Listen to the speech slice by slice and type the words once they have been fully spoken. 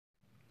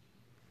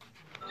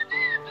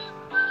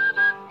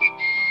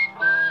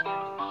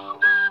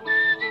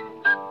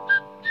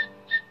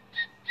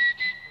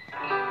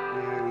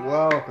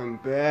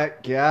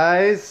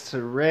guys,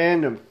 to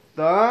Random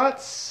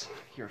Thoughts,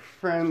 your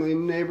friendly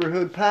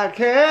neighborhood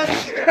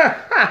podcast.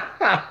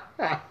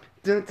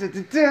 Dun, dun,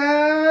 dun,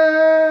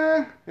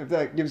 dun. If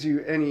that gives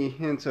you any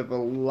hint of a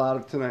lot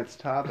of tonight's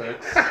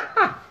topics.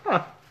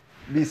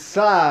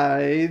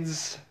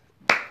 Besides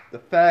the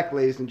fact,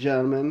 ladies and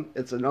gentlemen,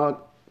 it's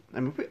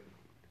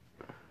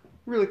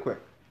really quick.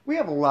 We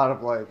have a lot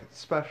of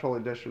special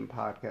edition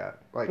podcast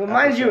But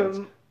mind episodes.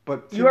 you,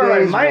 But you are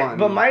right. one,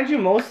 But mind you,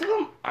 most of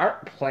them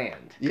aren't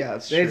planned. Yeah,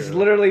 it's true. It's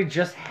literally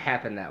just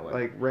happened that way.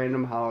 Like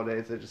random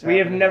holidays that just we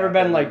have happen to never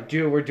been happen. like,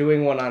 dude, we're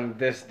doing one on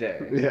this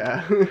day.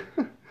 Yeah.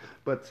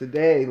 But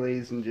today,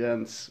 ladies and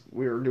gents,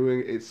 we're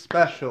doing a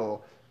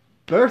special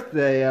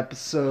birthday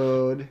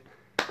episode.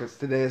 Because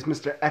today is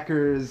Mr.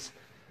 Eckers,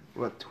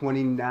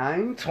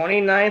 29th?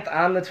 29th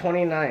on the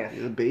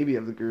 29th. The baby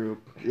of the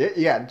group.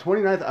 Yeah,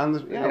 29th on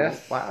the... Yeah,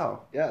 yes.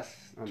 Wow. Yes.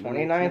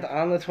 29th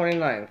on the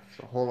 29th.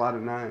 It's a whole lot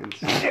of nines.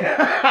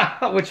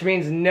 Which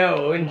means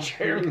no in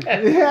German.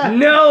 Yeah.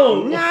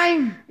 No!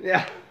 9!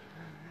 Yeah.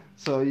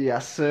 So,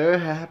 yes, sir.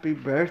 Happy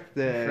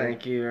birthday.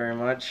 Thank you very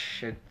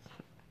much.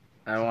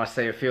 I don't want to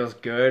say it feels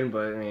good,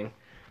 but I mean,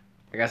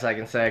 I guess I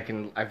can say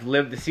I've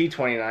lived to see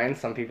 29.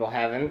 Some people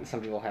haven't.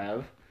 Some people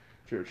have.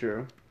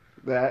 True.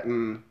 That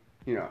and,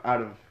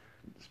 out of,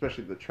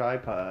 especially the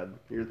tripod,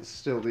 you're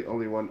still the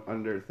only one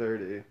under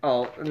 30.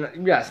 Oh,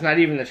 yes, not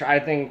even I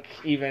think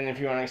even if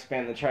you want to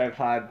expand the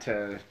tripod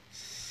to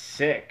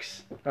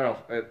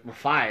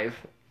 5,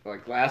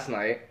 like last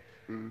night,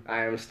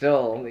 I am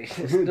still the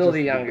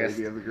youngest.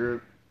 The baby of the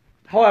group.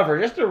 However,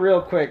 just a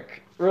real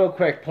quick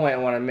point I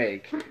want to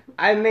make.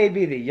 I may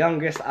be the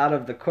youngest out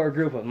of the core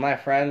group of my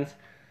friends,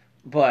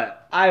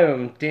 but I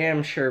am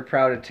damn sure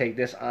proud to take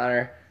this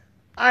honor.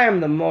 I am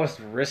the most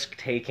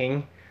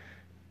risk-taking.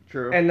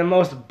 True. And the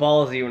most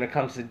ballsy when it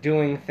comes to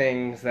doing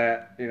things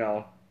that,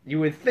 you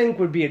would think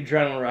would be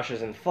adrenaline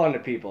rushes and fun to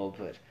people,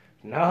 but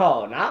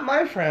no, not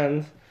my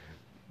friends.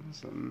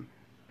 Listen,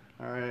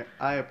 alright,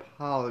 I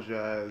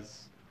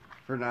apologize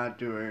for not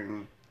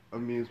doing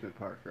amusement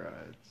park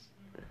rides.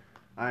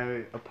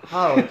 I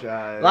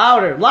apologize.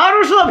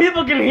 Louder so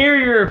people can hear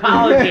your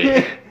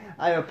apology.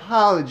 I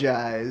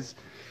apologize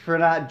for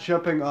not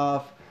jumping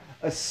off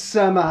a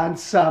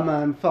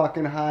salmon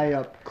fucking high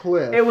up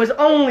cliff. It was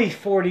only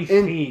 40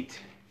 feet.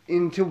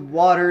 Into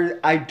water,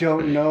 I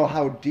don't know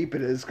how deep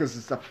it is because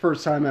it's the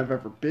first time I've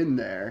ever been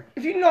there.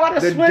 If you know how to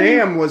swim... The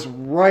dam was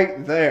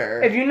right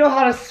there. If you know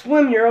how to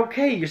swim, you're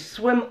okay. You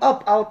swim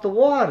up out the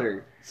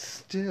water.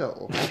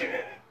 Still.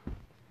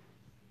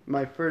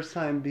 My first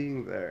time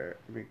being there.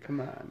 I mean,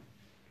 come on.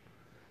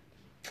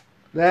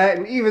 That,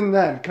 and even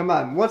then, come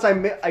on. Once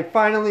I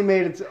finally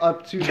made it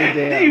up to the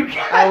dam,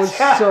 I was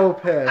so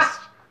pissed.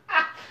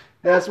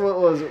 That's what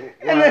was. Wow.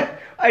 And then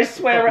I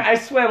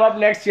swam up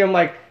next to you. I'm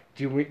like,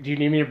 do you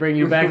need me to bring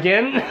you back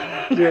in?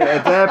 Dude,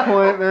 at that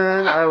point,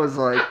 man, I was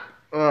like,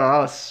 I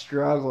was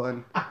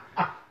struggling.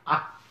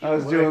 I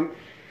was doing.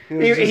 He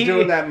was just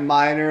doing that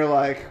minor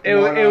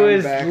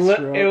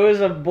it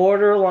was a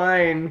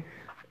borderline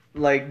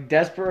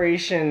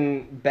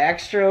desperation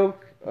backstroke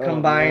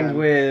combined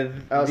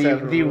with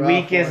the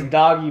weakest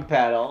doggy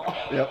paddle.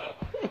 Yep.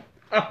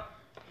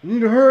 You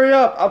need to hurry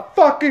up. I'm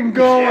fucking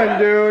going,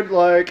 dude.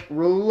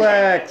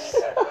 Relax.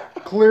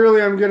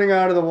 Clearly I'm getting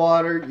out of the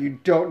water. You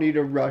don't need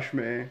to rush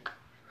me.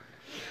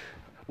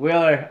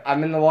 Wheeler,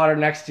 I'm in the water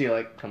next to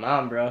you. Come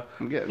on, bro.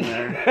 I'm getting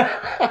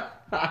there.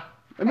 I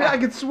mean, I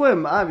could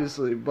swim,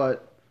 obviously,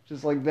 but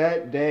just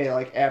that day,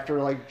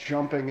 after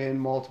jumping in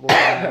multiple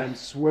times,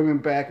 swimming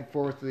back and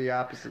forth to the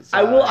opposite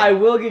side. I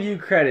will give you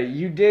credit.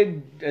 You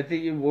did, I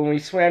think, when we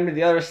swam to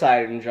the other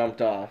side and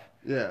jumped off.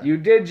 Yeah. You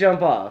did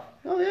jump off.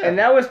 Oh, yeah. And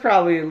that was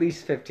probably at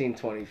least 15,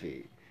 20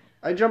 feet.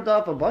 I jumped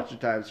off a bunch of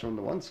times from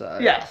the one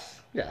side.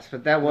 Yes,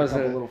 but that wasn't...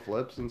 A couple little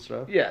flips and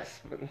stuff.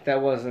 Yes, but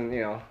that wasn't,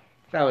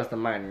 that was the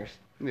minors.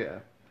 Yeah,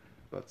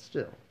 but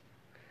still.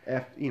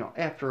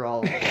 After all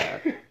of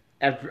that...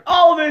 After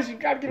all this, you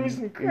gotta give me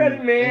some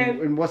credit,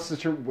 man. And what's the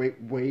term?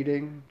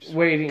 Wading? Just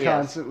wading,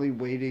 constantly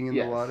wading in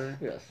the water?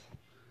 Yes.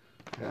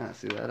 Yeah,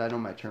 see that? I know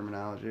my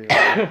terminology.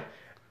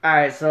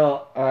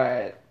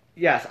 Alright.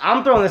 Yes,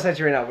 I'm throwing this at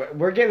you right now.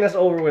 We're getting this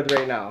over with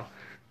right now.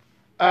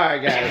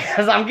 Alright, guys.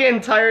 Because I'm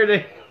getting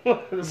tired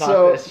about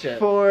this shit.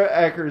 For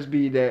Eckers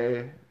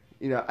B-Day,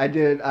 I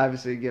did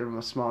obviously give him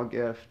a small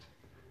gift.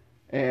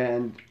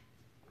 And...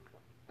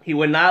 he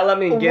would not let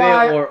me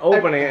get it or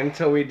open it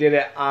until we did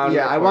it on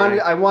recording.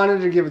 I wanted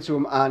to give it to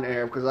him on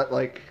air because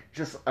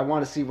I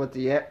want to see what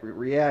the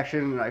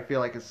reaction, and I feel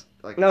like it's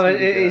No,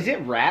 is it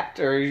wrapped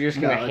or are you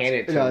just gonna hand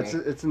it to me? No,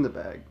 it's in the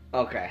bag.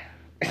 Okay.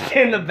 It's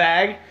in the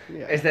bag?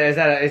 Yeah. Is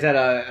that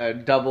a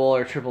double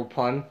or triple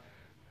pun?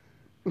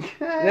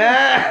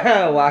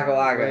 Waka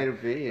waka. Way to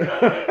be.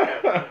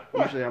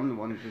 Usually I'm the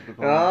one who's the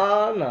pun.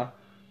 Oh no.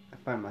 I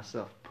find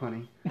myself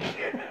punny.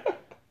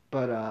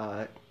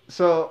 But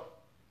so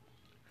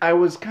I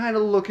was kind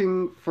of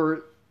looking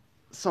for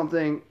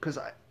something because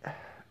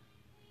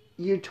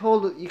you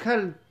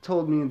kind of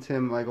told me and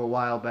Tim a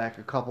while back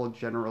a couple of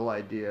general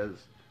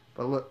ideas,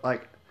 but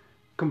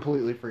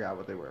completely forgot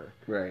what they were.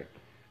 Right.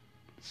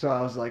 So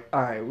I was like,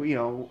 all right,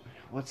 well,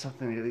 what's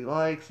something that he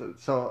likes?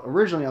 So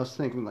originally I was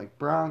thinking like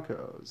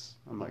Broncos.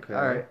 I'm like, Okay.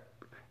 all right,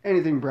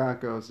 anything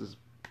Broncos is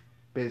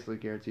basically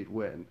guaranteed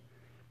win.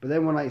 But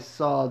then when I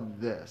saw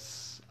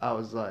this, I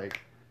was like,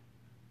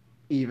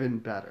 even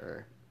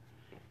better.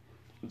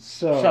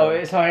 So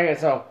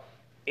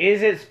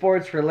is it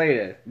sports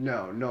related?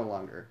 No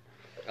longer.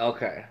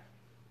 Okay.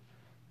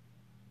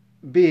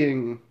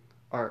 Being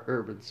our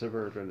urban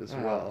suburban as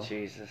well. Oh,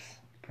 Jesus.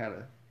 Kind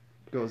of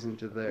goes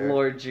into there.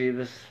 Lord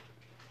Jeebus.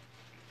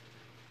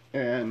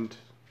 And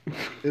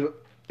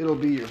it'll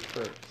be your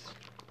first.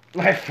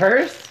 My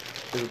first?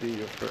 It'll be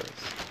your first.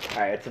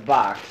 Alright, it's a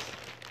box.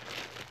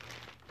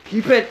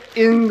 Keep it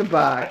in the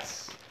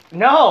box.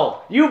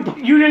 No! You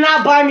did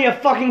not buy me a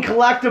fucking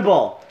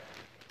collectible!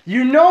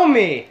 You know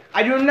me!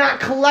 I do not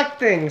collect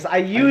things. I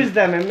use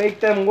them and make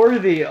them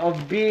worthy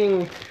of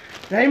being...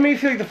 Now you make me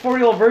feel like the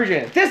 40-year-old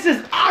virgin. This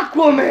is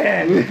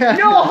Aquaman! You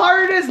know how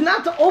hard it is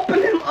not to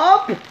open him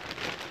up?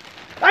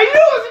 I knew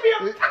it was going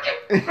to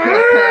be a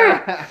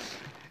fucking...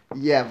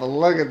 Yeah, but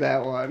look at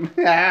that one.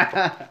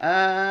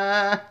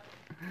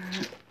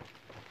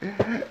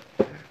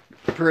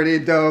 Pretty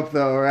dope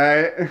though,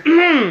 right?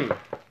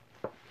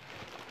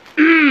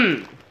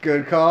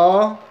 Good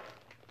call.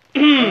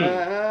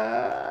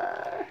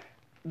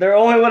 There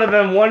only would have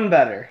been one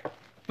better.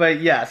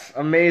 But yes,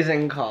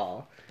 amazing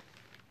call.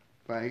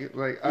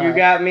 You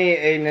got me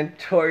a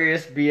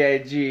Notorious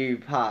B.I.G.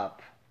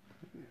 pop.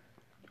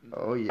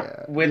 Oh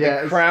yeah. With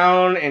a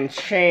crown and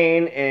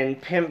chain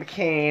and pimp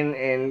cane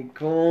and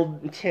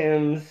gold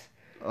Tims.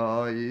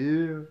 Oh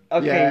yeah.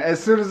 Okay. Yeah,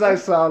 as soon as I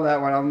saw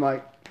that one, I'm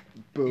like,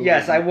 boom.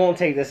 Yes, I won't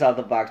take this out of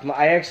the box.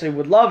 I actually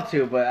would love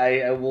to, but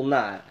I will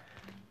not.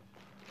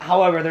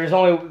 However, there's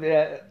only...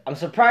 I'm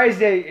surprised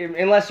that,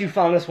 unless you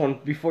found this one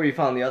before you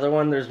found the other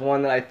one, there's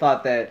one that I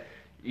thought that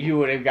you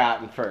would have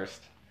gotten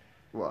first.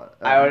 What?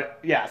 I would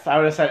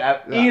have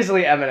said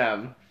easily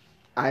Eminem.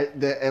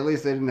 At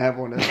least they didn't have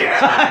one.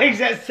 Exactly.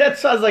 That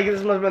sounds like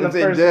this must have been if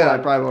the first they did, one.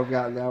 I probably would have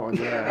gotten that one.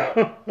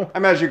 Yeah. I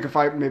imagine you could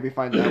find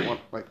that one,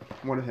 like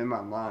one of him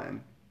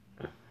online.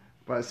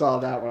 But I saw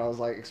that one, I was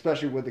like,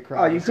 especially with the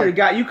crown. Oh, you could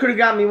have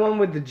got me one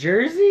with the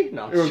jersey.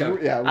 No,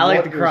 I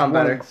like the crown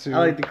better. I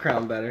like the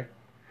crown better.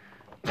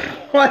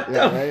 What the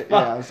fuck? Yeah,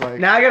 I was like,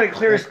 now I gotta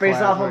clear space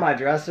off classic. of my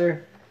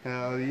dresser.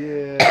 Hell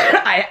yeah.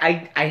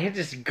 I had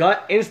this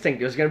gut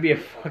instinct it was gonna be a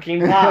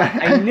fucking pop.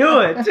 I knew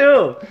it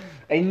too.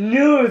 I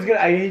knew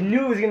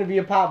it was gonna be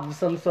a pop of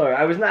some sort.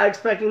 I was not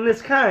expecting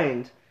this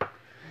kind.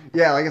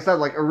 Yeah, like I said,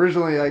 like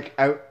originally,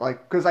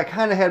 because I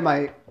kind of had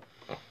the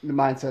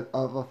mindset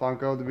of a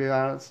Funko, to be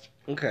honest.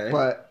 Okay.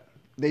 But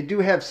they do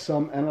have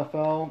some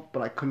NFL,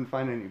 but I couldn't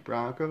find any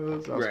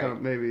Broncos. I was Right. kind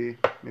of maybe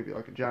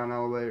like a John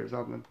Elway or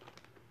something.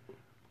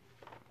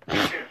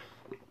 Can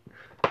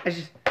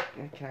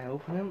I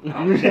open him?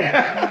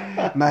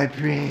 No. My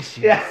precious.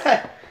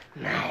 Yeah.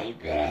 My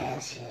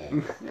precious.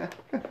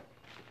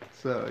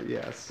 So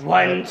yes.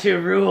 One to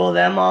rule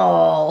them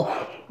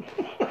all.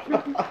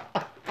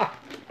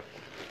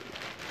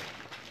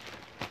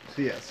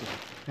 So yes,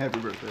 happy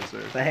birthday,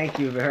 sir. Thank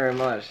you very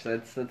much.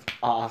 That's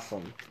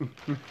awesome.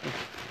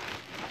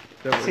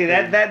 Definitely See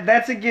cool.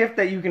 that's a gift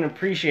that you can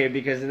appreciate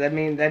because that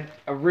means that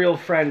a real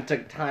friend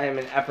took time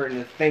and effort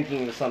into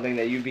thinking of something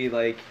that you'd be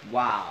like,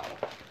 wow,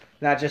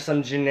 not just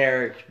some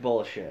generic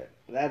bullshit.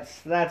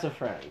 That's a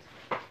friend.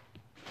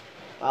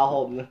 I'll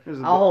hold on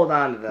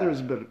to that. There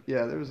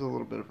was a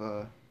little bit of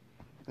a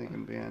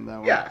thinking behind that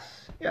one.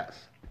 Yes.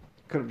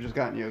 Could have just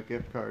gotten you a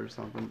gift card or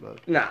something,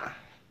 but Nah.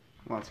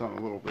 want something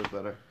a little bit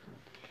better.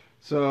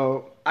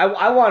 So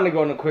I wanted to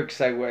go in a quick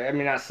segue. I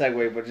mean, not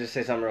segue, but just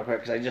say something real quick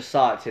because I just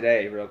saw it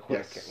today real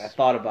quick. Yes. And I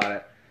thought about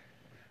it.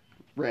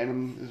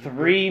 random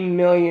 $3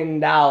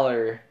 million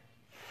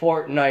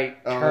Fortnite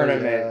Oh,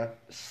 tournament.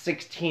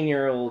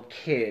 16-year-old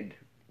kid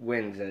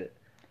wins it.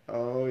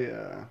 Oh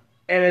yeah.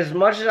 And as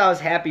much as I was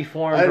happy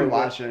for him, I didn't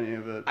watch any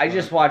of it. I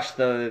just watched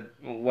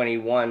when he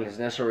won his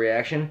initial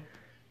reaction.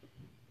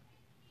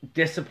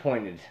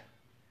 Disappointed.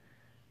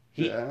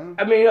 Yeah.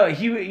 I mean,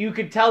 you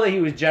could tell that he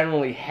was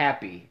genuinely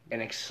happy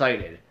and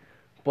excited,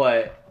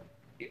 but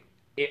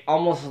it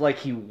almost like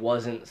he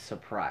wasn't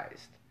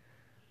surprised.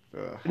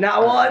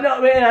 Now, well,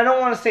 no, man, I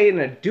don't want to say it in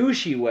a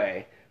douchey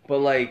way, but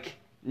like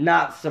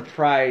not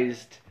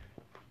surprised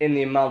in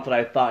the amount that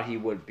I thought he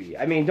would be.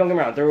 I mean, don't get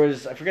me wrong. There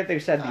was, I forget they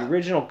said the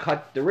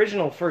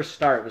original first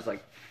start was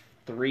like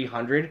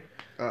 300,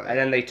 and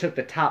then they took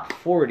the top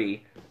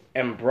 40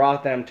 and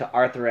brought them to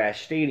Arthur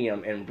Ashe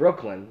Stadium in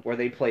Brooklyn, where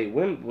they play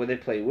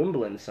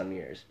Wimbledon some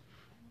years,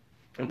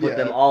 and put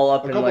them all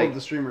up in couple of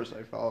the streamers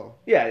I follow.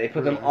 Yeah, they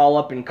put them all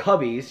up in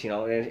cubbies,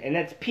 and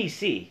that's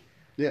PC.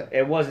 Yeah.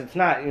 It's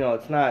not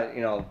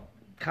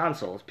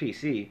console, it's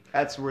PC.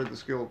 That's where the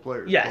skilled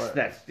players Yes,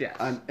 play.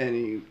 On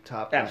any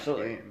top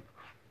game.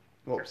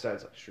 Well,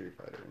 besides like Street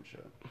Fighter and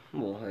shit.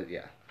 Well,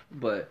 yeah.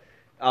 But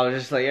I was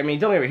just like, I mean,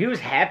 don't get me wrong, he was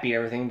happy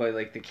and everything, but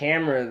like the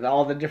camera,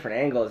 all the different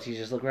angles, he's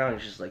just looking around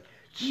and he's just like,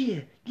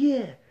 yeah.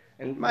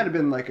 And Might have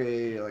been like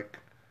a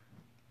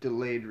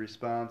delayed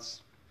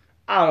response.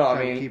 I don't know. I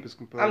Trying to mean, keep his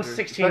composure. I'm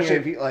 16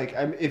 Especially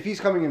years. if he's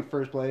coming in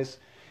first place,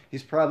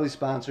 he's probably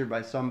sponsored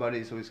by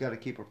somebody, so he's got to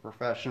keep a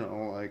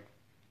professional, like,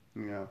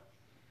 you know.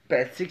 But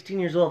at 16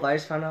 years old, if I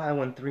just found out I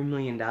won $3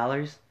 million,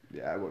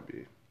 Yeah, I would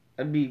be.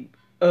 I'd be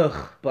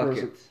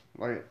buckets.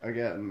 Like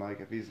again,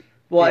 like if he's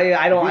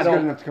I don't.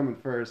 good enough to come in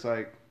first,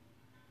 like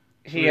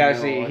He's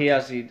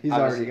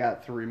already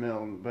got $3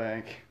 million in the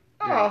bank.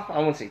 Oh, I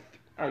won't say.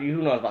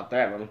 Who knows about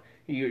that? But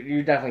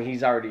you're definitely.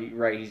 He's already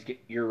right.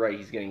 You're right.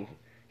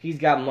 He's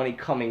got money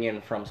coming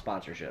in from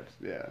sponsorships.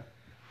 Yeah,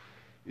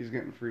 he's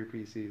getting free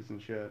PCs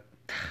and shit.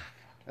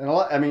 And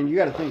I mean, you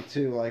got to think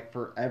too. Like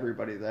for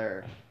everybody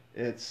there,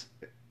 it's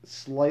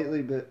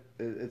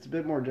it's a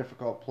bit more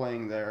difficult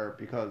playing there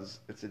because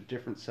it's a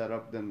different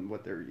setup than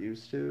what they're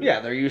used to. Yeah,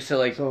 they're used to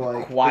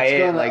quiet. It's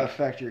gonna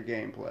affect your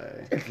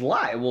gameplay. It's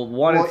live.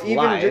 It's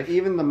live.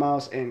 Even the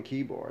mouse and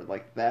keyboard,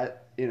 like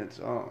that in its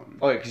own.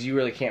 Oh, yeah, because you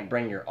really can't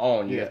bring your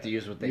own. You have to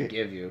use what they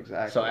give you.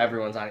 Exactly. So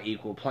everyone's on an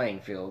equal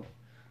playing field.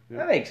 Yeah.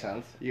 That makes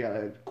sense. You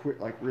gotta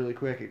really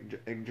quick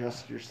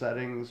adjust your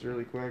settings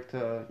really quick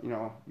to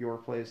your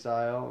play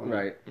style.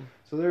 Right.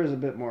 So there's a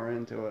bit more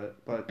into it,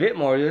 but a bit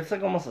more. It's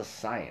like almost a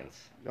science.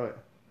 Oh yeah.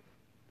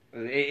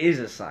 It is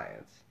a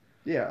science.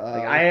 Yeah.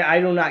 I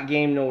do not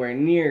game nowhere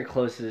near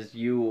close as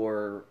you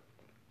or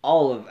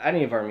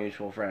any of our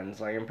mutual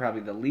friends. Like I'm probably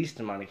the least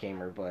amount of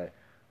gamer, but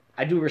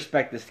I do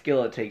respect the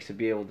skill it takes to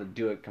be able to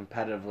do it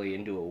competitively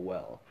and do it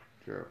well.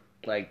 Sure.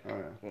 Like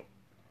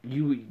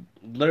you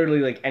literally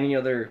like any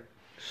other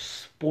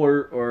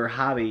sport or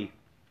hobby,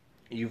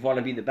 you want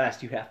to be the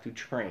best, you have to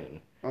train.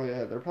 Oh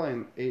yeah, they're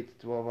playing 8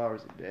 to 12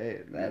 hours a day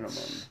at minimum.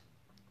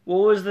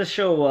 What was the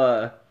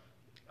show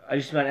I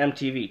used to be on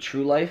MTV,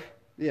 True Life?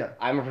 Yeah.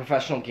 I'm a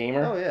professional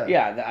gamer. Oh yeah.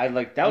 Yeah, that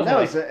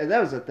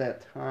was at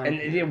that time.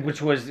 And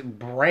which was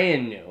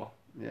brand new.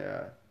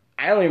 Yeah.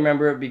 I only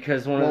remember it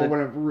because when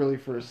it really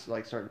first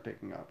started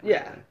picking up.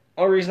 Yeah. Really.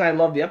 Only reason I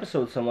loved the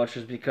episode so much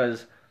is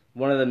because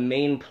one of the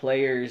main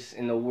players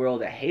in the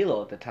world at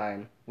Halo at the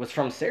time was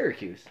from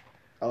Syracuse.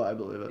 Oh, I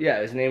believe it.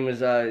 Yeah, his name was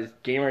his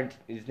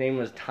name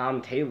was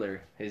Tom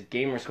Taylor. His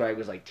gamer swag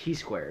was like T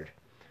squared.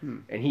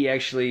 And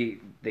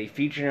they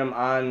featured him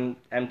on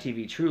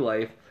MTV True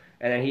Life,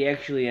 and then he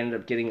actually ended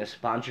up getting a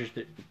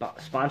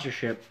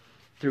sponsorship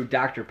through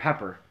Dr.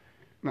 Pepper.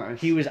 Nice.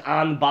 He was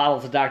on the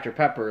bottles of Dr.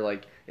 Pepper.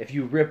 Like if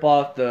you rip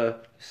off the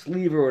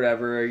sleeve or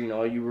whatever,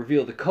 you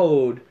reveal the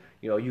code.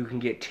 You can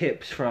get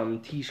tips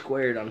from T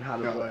squared on how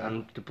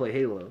to play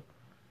Halo.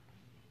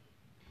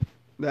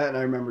 That, and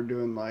I remember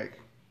doing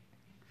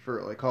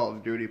for Call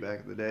of Duty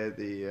back in the day,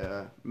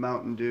 the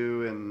Mountain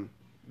Dew and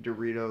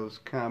Doritos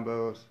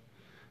combos.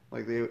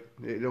 Like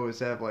they'd always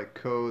have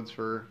codes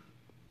for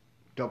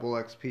double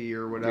XP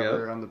or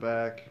whatever on the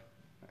back.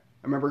 I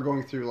remember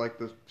going through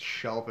the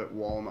shelf at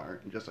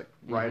Walmart and just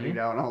writing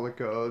down all the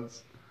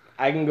codes.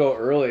 I can go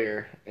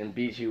earlier and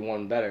beat you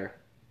one better.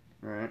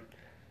 Right.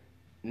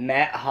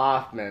 Matt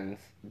Hoffman's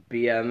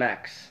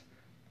BMX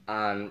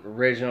on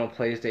original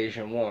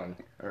PlayStation 1.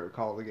 I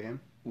recall the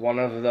game. One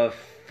of the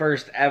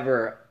first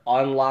ever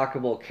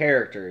unlockable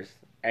characters,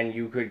 and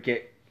you could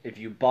get, if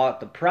you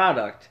bought the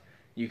product,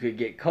 you could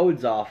get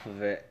codes off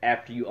of it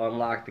after you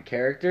unlock the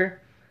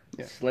character.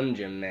 Yeah. Slim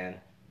Jim Man.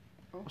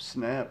 Oh,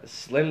 snap.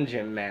 Slim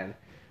Jim Man.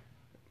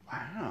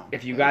 Wow.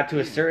 If you got to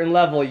a certain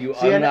level, you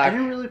unlock... I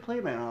didn't really play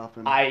Matt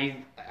Hoffman. That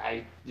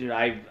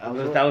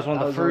was one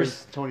of the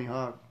first... Tony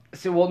Hawk.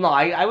 See, well, no,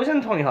 I was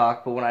in Tony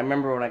Hawk, but when I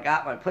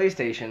got my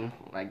PlayStation,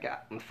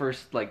 in the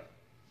first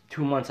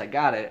 2 months I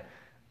got it,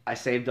 I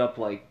saved up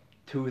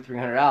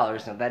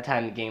 $200-$300, and at that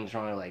time the games were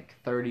only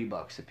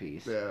 $30 a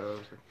piece. Yeah.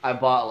 I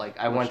bought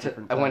I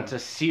went to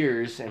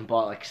Sears and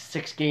bought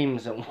 6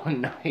 games in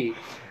one night.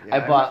 Yeah, I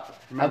bought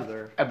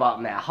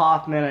Matt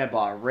Hoffman, I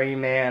bought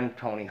Rayman,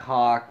 Tony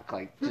Hawk,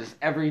 just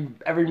every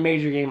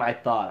major game I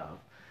thought of.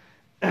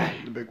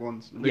 The big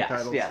ones, the big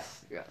titles.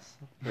 Yes.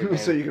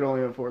 So you could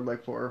only afford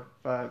 4 or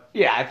 5.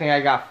 Yeah, I think I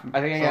got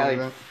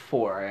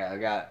 4.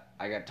 Yeah,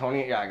 I got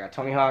Tony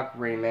Hawk,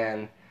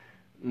 Rayman,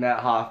 Matt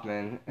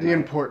Hoffman. The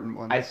important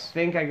ones. I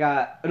think I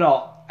got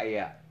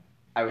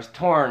I was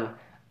torn.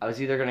 I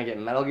was either gonna get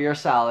Metal Gear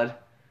Solid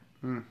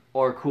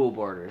or Cool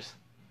Borders.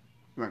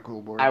 You went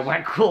Cool Borders. I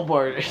went Cool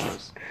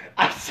Borders.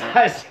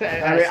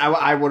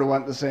 I would have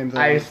went the same thing.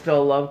 I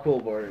still love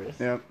Cool Borders.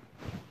 Yep.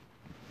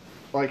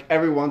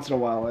 Every once in a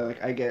while,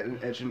 I get an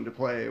itching to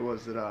play.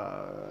 Was it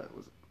not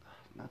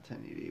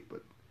 1080,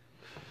 but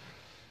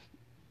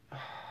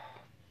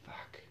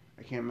fuck,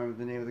 I can't remember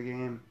the name of the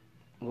game.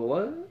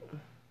 What?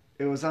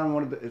 It was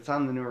on it's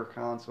on the newer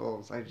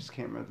consoles. I just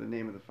can't remember the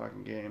name of the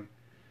fucking game.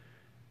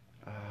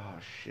 Oh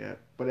shit!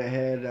 But it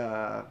had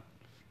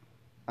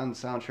on the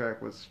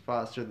soundtrack was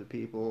 "Foster the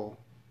People."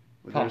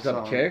 Pumps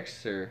Up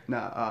Kicks or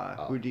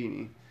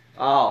Houdini.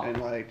 Oh. And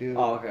dude.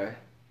 Oh, okay.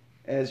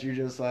 As you're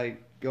just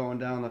going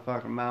down the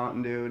fucking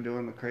mountain, dude,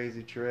 doing the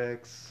crazy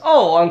tricks.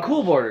 Oh, on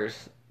Cool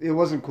Borders. It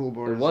wasn't Cool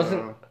Borders. It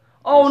wasn't.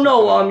 Oh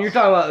no, you're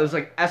talking about it was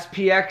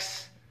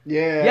SPX.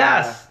 Yeah.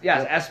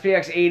 Yes.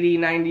 SPX 80,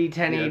 90,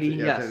 1080.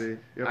 Yes.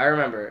 1080. Yep. I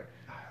remember it.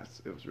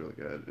 it was really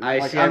good. I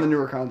like see, on the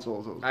newer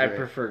consoles, it was I great.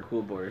 prefer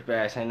Cool Borders, but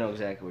yes, I know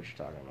exactly what you're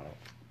talking about.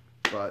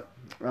 But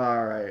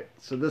all right,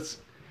 so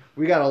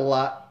we got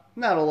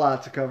not a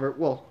lot to cover.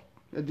 Well,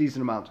 a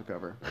decent amount to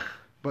cover,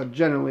 but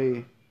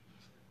generally,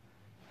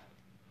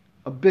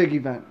 a big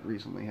event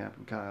recently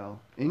happened,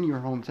 Kyle, in your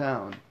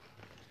hometown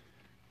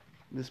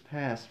this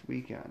past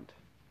weekend.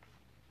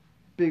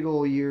 Big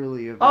old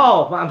yearly event.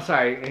 Oh, I'm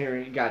sorry.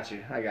 Here, got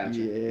you. I got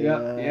you.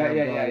 Yeah,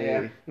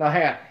 Yeah. No,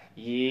 hang on.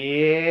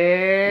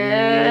 Yeah.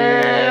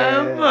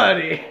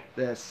 Buddy.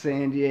 That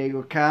San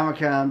Diego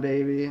Comic-Con,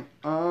 baby.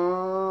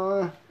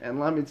 And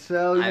let me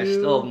tell you, I've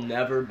still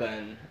never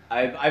been.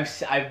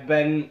 I've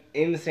been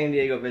in San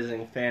Diego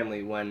visiting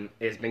family when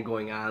it's been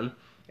going on,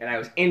 and I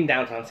was in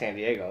downtown San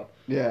Diego.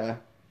 Yeah.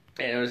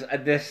 And it was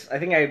this. I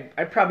think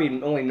I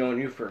probably only known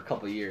you for a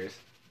couple of years.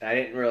 I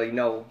didn't really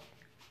know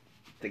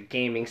the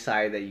gaming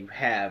side that you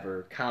have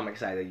or comic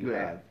side that you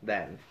have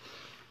then.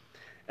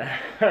 I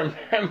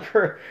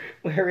remember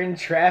we were in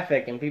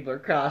traffic and people are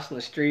crossing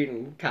the street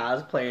and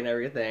cosplay and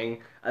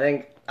everything.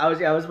 I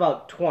was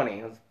about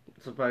 20.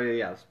 So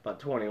probably, I was about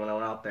 20 when I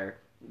went out there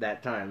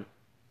that time.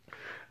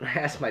 And I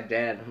asked my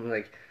dad, I'm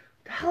like,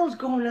 what the hell is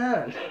going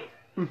on?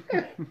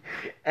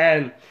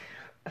 And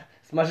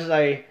as much as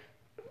I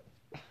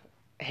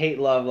hate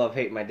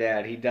my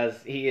dad,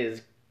 he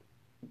is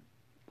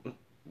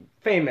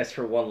famous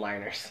for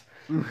one-liners.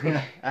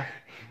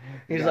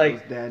 He's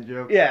like dad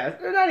jokes. Yeah,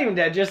 they're not even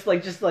dad, just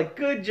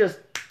good, just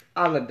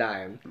on the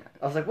dime.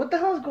 I was like, what the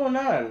hell is going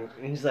on?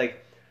 And he's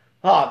like,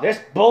 oh, this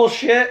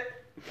bullshit.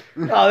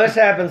 Oh, this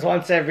happens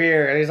once every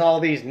year. And there's all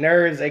these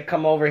nerds, they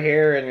come over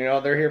here and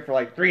they're here for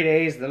like 3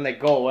 days, and then they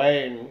go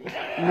away, and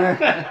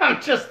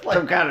I'm just like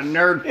Some kind of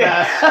nerd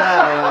fest.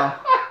 I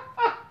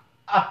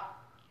don't know.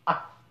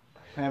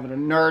 Having a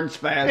nerd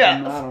spasm. Yeah,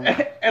 I don't know.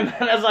 and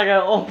then as I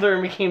got older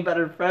and became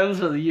better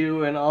friends with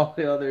you and all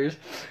the others,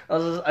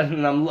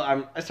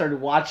 I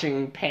started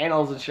watching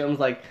panels and shit. I was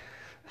like,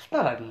 that's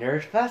not a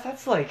nerd fest.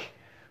 That's like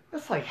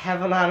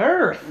heaven on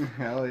earth.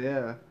 Hell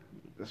yeah.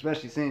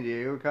 Especially San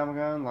Diego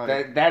Comic-Con.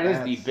 Like, That is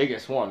the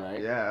biggest one,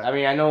 right? Yeah. I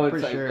mean, I know it's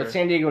For like sure.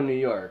 San Diego, New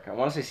York. I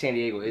want to say San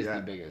Diego is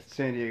the biggest,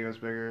 San Diego's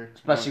bigger.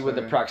 especially with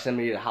the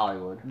proximity to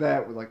Hollywood.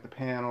 That with like the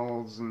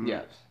panels and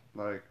Yes.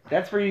 like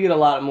That's where you get a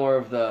lot more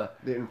of the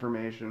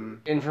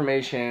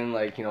information,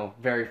 like,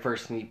 very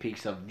first sneak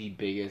peeks of the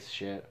biggest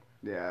shit.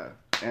 yeah,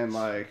 and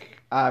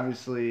like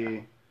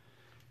obviously,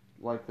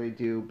 like they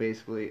do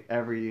basically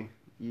every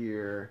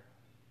year,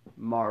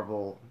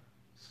 Marvel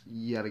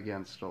yet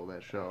again stole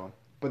that show.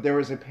 But there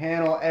was a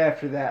panel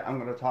after that I'm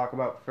going to talk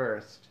about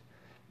first,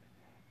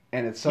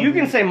 and it's something You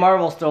can say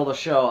Marvel stole the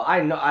show. I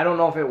don't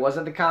know if it was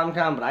at the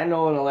Comic-Con, but I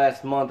know in the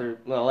last month or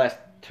the last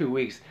 2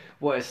 weeks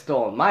what has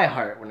stolen my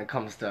heart when it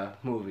comes to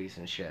movies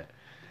and shit.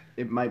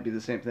 it might be the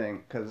same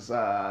thing because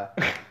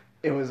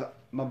it was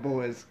my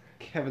boy's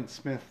Kevin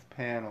Smith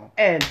panel.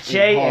 And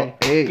Jay and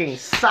fucking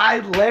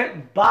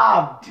Silent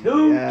Bob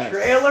 2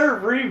 trailer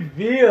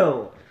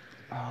reveal.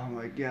 Oh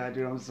my god,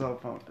 dude, I'm so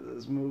pumped for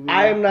this movie.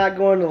 I am not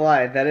going to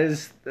lie. That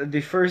is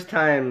the first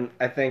time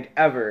I think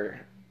ever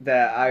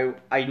that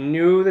I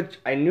knew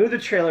the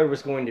trailer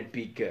was going to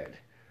be good,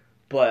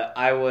 but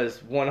I was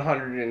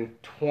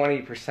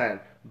 120%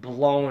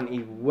 blown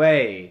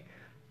away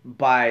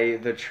by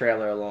the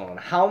trailer alone.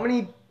 How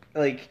many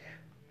they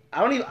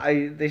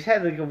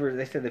said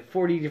like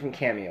 40 different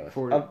cameos.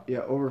 40,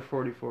 over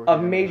 44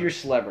 of major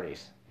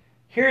celebrities.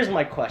 Here's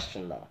my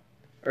question though.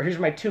 Or here's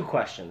my two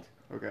questions.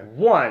 Okay.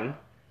 1,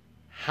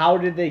 how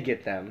did they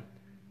get them?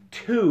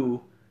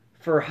 2,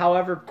 for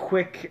however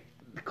quick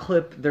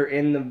clip they're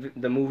in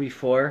the movie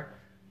for,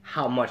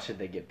 how much did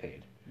they get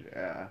paid?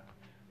 Yeah.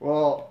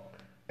 Well,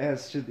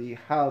 as to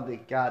how they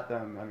got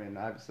them, I mean,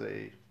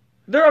 obviously,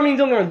 Don't get me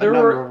wrong, a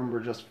number of them were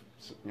just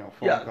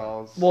phone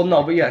calls. Well,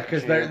 no, but yeah,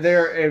 because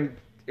they're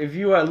if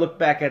you look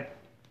back at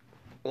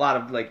a lot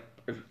of like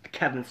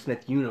Kevin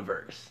Smith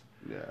universe,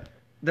 yeah,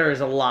 there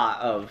is a lot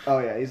of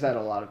he's had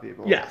a lot of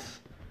people. Yes.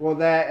 Well,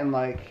 that and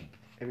like,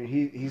 I mean,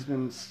 he's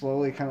been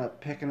slowly kind of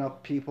picking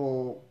up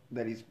people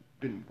that he's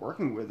been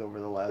working with over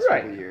the last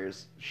couple of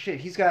years. Shit,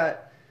 he's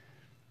got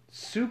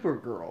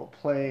Supergirl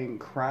playing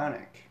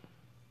Chronic.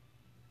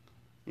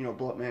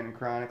 Bluntman and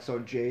Chronic. So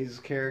Jay's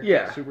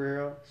character,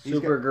 superhero,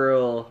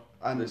 Supergirl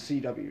on the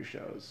CW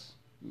shows.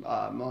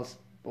 Most.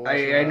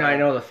 I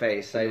know the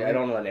face. I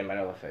don't know the name. I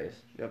know the face.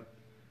 Yep.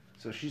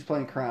 So she's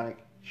playing Chronic.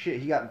 Shit,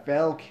 he got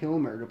Val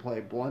Kilmer to play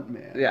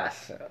Bluntman.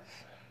 Yes.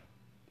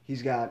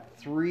 He's got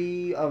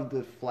 3 of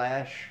the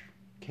Flash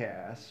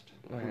cast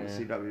from the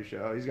CW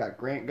show. He's got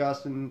Grant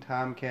Gustin,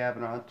 Tom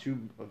Cavanaugh,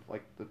 2 of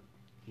like the.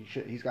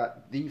 He's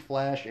got the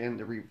Flash and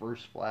the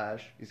Reverse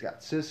Flash. He's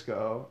got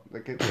Cisco, the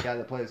guy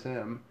that plays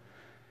him.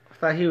 I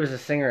thought he was a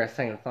singer that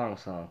sang a thong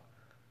song.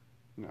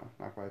 No,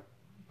 not quite.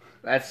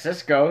 That's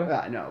Cisco. Yeah,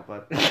 I know,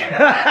 but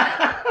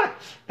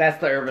that's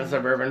the urban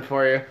suburban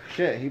for you.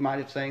 Shit, he might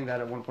have sang that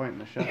at one point in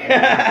the show.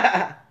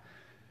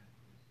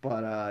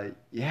 But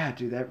yeah,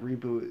 dude, that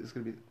reboot is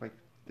gonna be like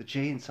the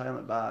Jay and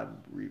Silent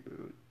Bob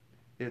reboot.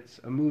 It's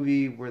a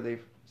movie where they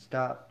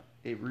stop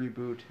a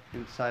reboot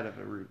inside of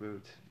a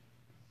reboot.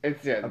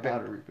 It's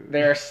About a reboot.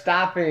 They're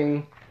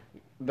stopping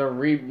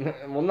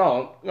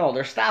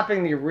they're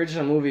stopping the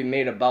original movie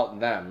made about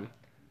them.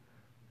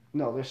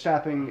 No, they're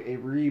stopping a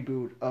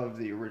reboot of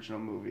the original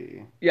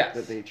movie. Yes.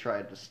 That they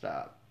tried to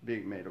stop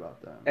being made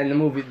about them. And the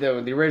movie,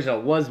 the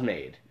original was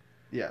made.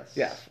 Yes.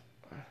 Yes.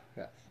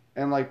 Yes.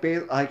 And like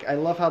I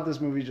love how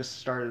this movie just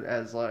started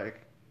as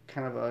like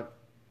kind of a.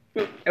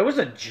 It was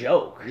a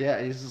joke.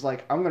 Yeah, he's just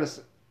like, I'm gonna.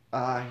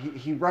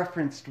 He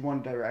referenced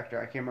one director.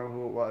 I can't remember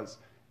who it was.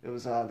 It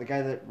was the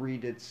guy that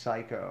redid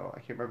Psycho. I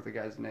can't remember the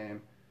guy's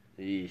name.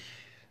 Eesh.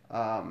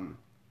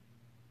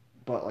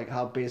 But like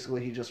how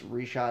basically he just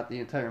reshot the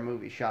entire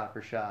movie shot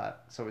for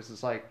shot. So it's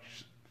just like,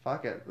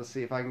 fuck it, let's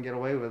see if I can get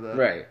away with it.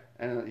 Right.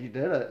 And he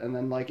did it, and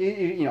then like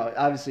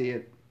obviously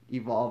it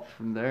evolved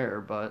from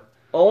there. But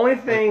only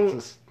thing,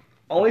 like,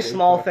 only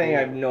small thing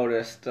I've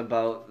noticed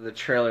about the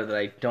trailer that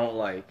I don't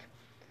like,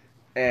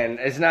 and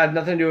it's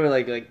nothing to do with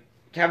like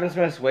Kevin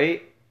Smith's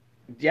weight.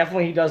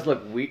 Definitely he does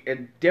look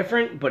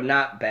different, but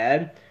not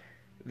bad.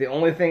 The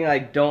only thing I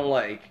don't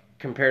like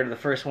compared to the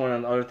first one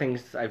and the other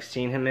things I've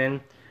seen him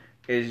in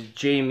is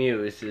J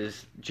Muse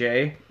is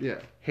Jay. Yeah.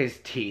 His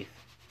teeth.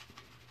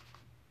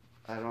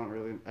 I don't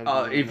really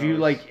if you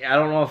like, I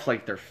don't know if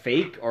like they're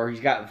fake or he's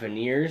got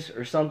veneers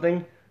or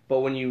something. But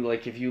when you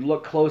like, if you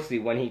look closely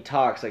when he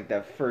talks, like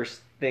that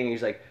first thing,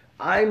 he's like,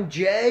 "I'm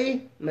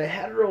Jay, my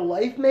hetero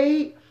life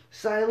mate,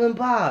 Silent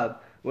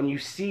Bob." When you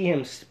see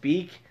him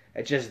speak,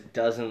 it just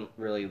doesn't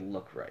really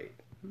look right.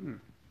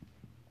 I'm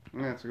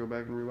gonna have to go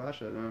back and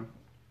rewatch it.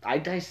 I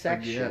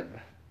dissection.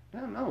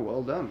 No,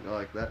 well done. I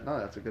like that. No,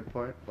 that's a good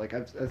point. Like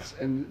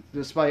and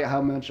despite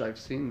how much I've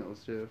seen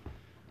those two.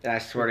 And I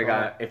swear to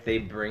God, if they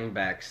bring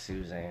back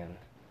Suzanne.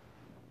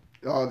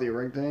 Oh, the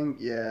ring thing?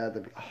 Yeah.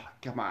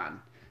 Come on.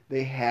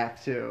 They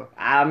have to.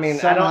 I mean,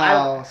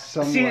 somehow,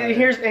 see,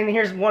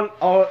 here's one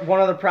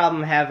other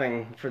problem I'm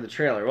having for the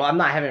trailer. Well, I'm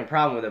not having a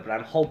problem with it, but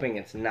I'm hoping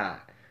it's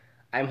not.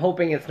 I'm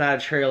hoping it's not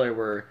a trailer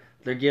where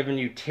they're giving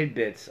you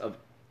tidbits of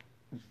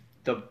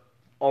the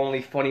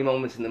only funny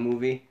moments in the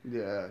movie.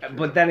 Yeah. True.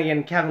 But then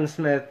again, Kevin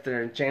Smith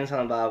or Jane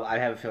Silent Bob, I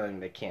have a feeling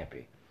they can't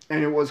be.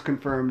 And it was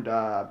confirmed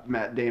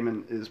Matt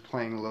Damon is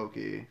playing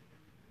Loki.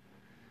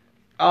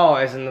 Oh,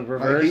 as in the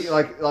reverse?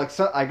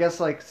 I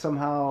guess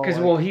somehow.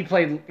 Because he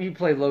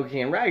played Loki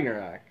in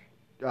Ragnarok.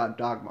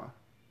 Dogma.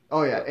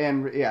 Oh yeah,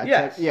 and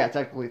yes.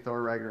 Technically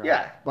Thor Ragnarok.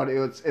 Yeah, but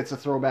it's a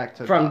throwback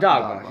to from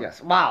Dogma.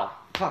 Yes. Wow.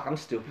 Fuck, I'm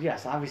stupid.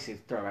 Yes, obviously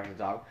it's throwback to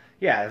Dogma.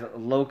 Yeah,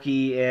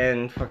 Loki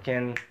and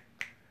fucking.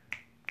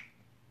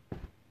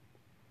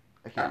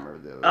 I can't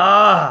remember the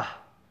other.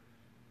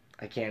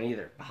 I can't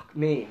either. Fuck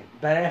me.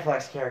 Ben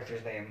Affleck's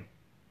character's name.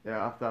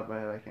 Yeah, off the top of my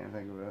head, I can't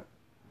think of it.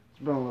 It's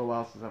been a little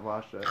while since I've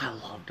watched it. I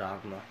love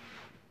Dogma.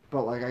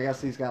 But like, I guess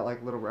he's got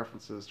like little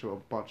references to a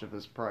bunch of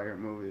his prior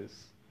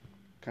movies,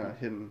 kind of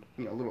hidden,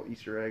 little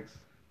Easter eggs.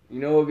 You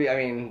know what would be? I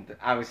mean,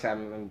 obviously,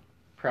 I'm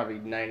probably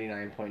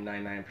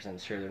 99.99%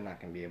 sure they're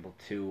not going to be able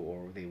to,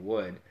 or they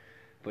would,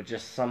 but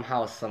just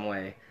somehow, some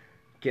way,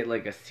 get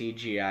like a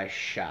CGI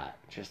shot,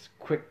 just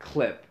quick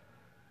clip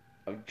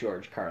of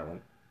George Carlin.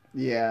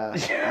 Yeah,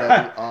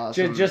 that'd be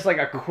awesome. just like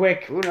a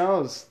quick. Who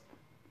knows?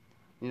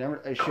 You never.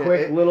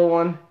 Little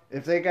one.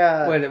 If they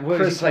got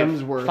Chris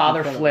Hemsworth,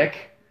 Father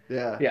Flick.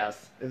 Yeah.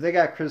 Yes. If they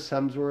got Chris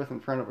Hemsworth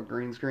in front of a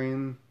green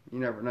screen, you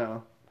never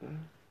know.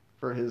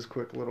 For his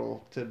quick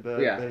little tidbit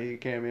that he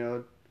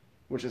cameoed,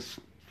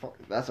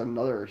 that's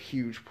another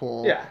huge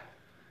pull. Yeah.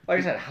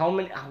 Like I said,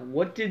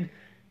 what did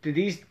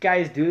these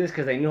guys do this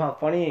because they knew how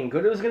funny and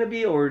good it was going to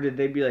be, or did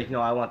they be like, no,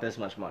 I want this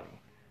much money?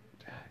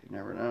 You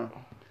never know.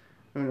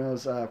 Who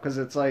knows? Because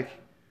it's like,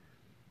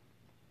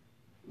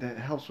 it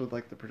helps with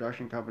like the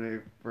production company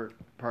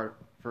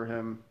for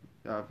him,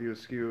 View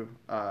Askew.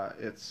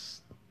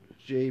 It's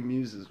Jay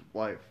Muse's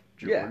wife,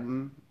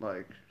 Jordan. Yeah.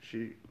 Like,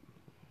 she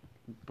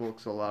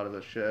books a lot of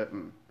the shit,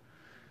 and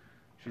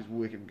she's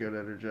wicked good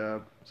at her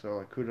job. So,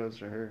 like, kudos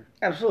to her.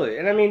 Absolutely.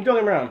 And I mean, don't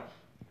get me wrong,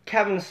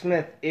 Kevin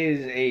Smith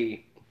is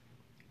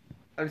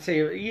I'd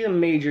say he's a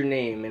major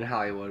name in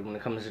Hollywood when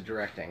it comes to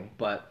directing.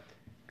 But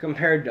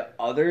compared to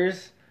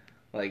others,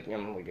 like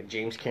a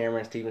James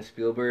Cameron, Steven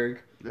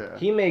Spielberg,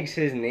 he makes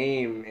his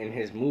name in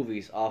his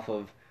movies off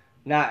of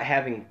not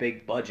having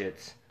big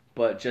budgets,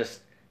 but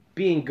just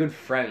being good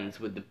friends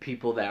with the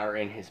people that are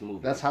in his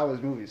movies. That's how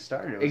his movies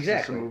started. It was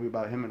just a movie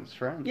about him and his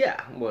friends.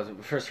 Yeah. Was it?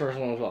 The first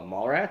one was what?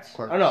 Mallrats?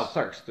 Clerks. Oh, no,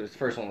 Clerks. The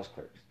first one was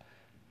Clerks.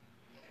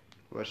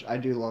 Which I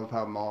do love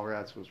how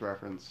Mallrats was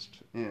referenced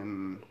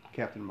in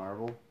Captain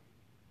Marvel.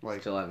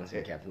 Like, still haven't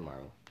seen Captain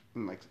Marvel.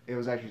 And like it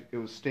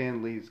was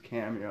Stan Lee's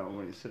cameo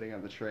when he's sitting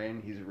on the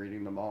train. He's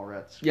reading the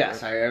Mallrats script.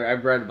 Yes,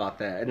 I've read about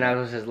that, and that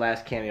was his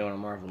last cameo in a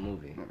Marvel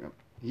movie.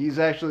 He's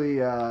actually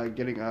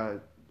getting a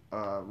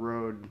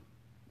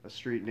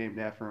street named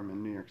after him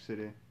in New York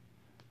City.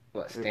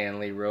 What,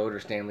 Stanley Road or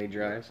Stanley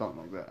Drive? Yeah,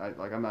 something like that.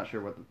 I'm not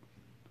sure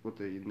what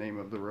the name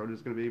of the road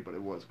is going to be, but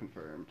it was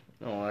confirmed.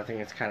 Oh, I think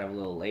it's kind of a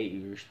little late.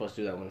 You're supposed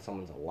to do that when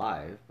someone's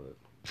alive, but.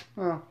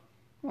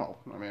 Well,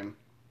 I mean,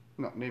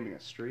 not naming a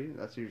street.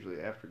 That's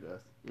usually after death.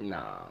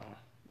 No.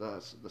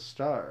 the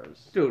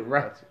stars. Dude,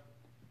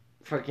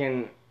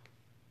 freaking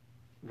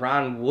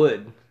Ron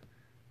Wood,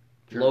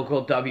 Sure.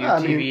 local I mean,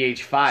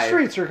 WTVH5.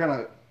 Streets are kind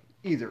of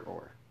either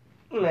or.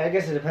 I mean, I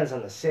guess it depends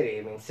on the city.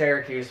 I mean,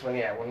 Syracuse,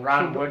 when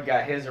Ron Wood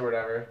got his or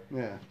whatever,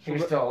 Yeah. he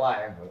was still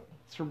alive. But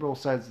It's for both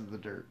sides of the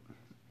dirt.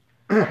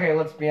 okay,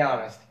 let's be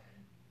honest.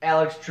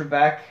 Alex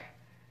Trebek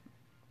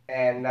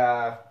and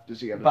Does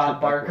he got a Bob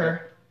Trebek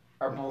Barker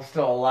are both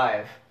still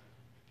alive,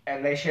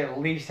 and they should at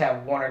least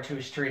have 1 or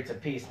 2 streets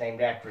apiece named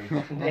after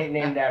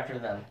named after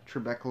them.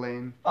 Trebek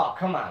Lane. Oh,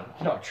 come on,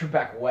 no,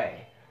 Trebek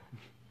Way.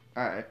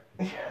 All right.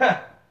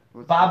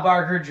 Bob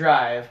Barker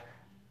Drive,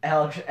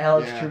 Alex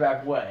Yeah.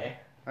 Trebek Way.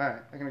 All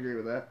right, I can agree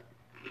with that.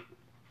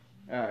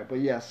 All right, but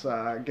yes,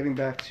 getting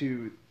back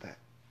to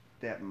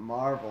that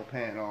Marvel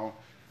panel,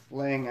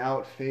 laying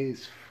out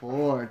Phase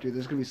 4, dude.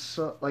 There's gonna be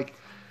so like.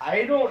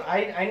 I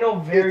know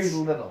very It's-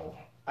 little.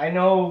 I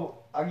know.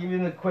 I'll give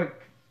you the quick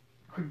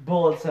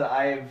bullets that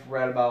I've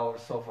read about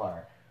so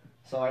far.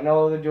 So I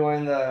know they're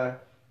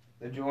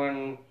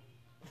doing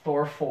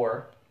Thor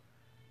 4.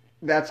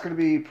 That's gonna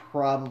be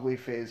probably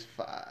Phase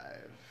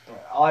 5.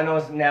 All I know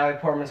is Natalie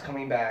Portman's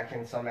coming back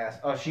in some ass.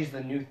 Oh, she's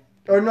the new.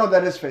 Or no,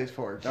 that is Phase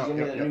 4. She's gonna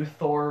be the new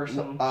Thor or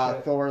some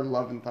shit. Thor: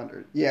 Love and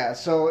Thunder. Yeah,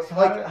 so So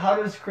like how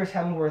does Chris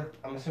Hemsworth?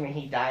 I'm assuming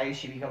he dies.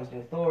 She becomes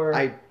new Thor.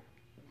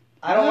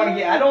 I don't want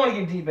to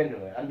get deep into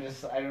it.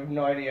 I have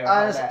no idea.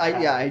 honestly,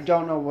 I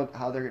don't know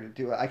how they're gonna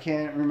do it. I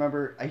can't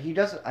remember. He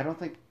doesn't. I don't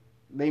think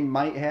they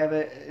might have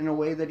it in a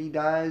way that he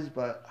dies,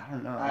 but I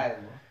don't know.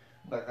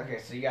 But okay,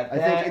 so you got I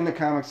that. think in the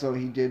comics though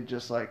he did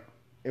just like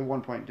at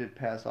one point did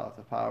pass off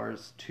the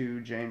powers to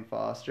Jane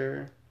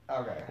Foster.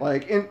 Okay.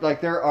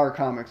 Like there are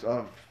comics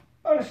of.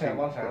 I understand.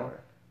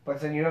 But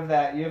then you have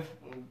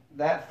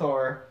that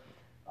Thor.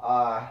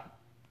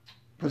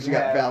 Plus you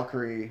got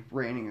Valkyrie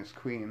reigning as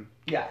queen.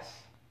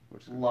 Yes.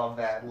 Which Love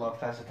that. Love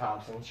Tessa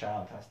Thompson. Shout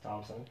out Tessa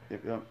Thompson.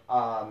 Yep.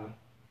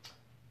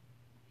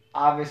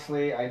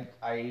 Obviously,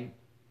 I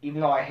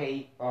even though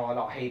I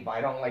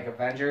don't like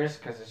Avengers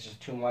because it's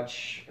just too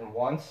much at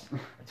once. I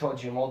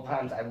told you multiple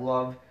times I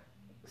love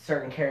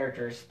certain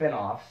characters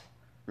spin-offs.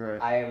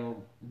 Right. I am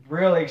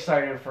really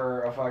excited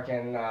for a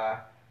fucking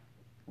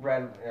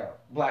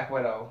Black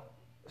Widow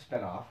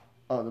spin-off.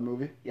 Oh, the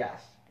movie?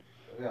 Yes.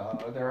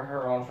 They're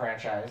her own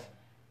franchise.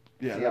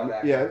 Yeah, See how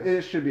that goes.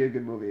 it should be a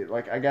good movie.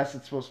 Like, I guess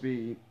it's supposed to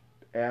be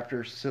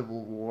after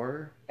Civil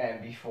War.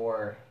 And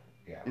before,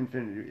 yeah.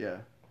 Infinity, yeah.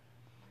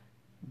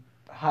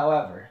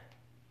 However,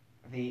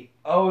 the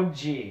OG,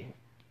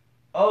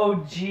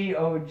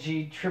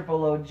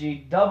 triple OG,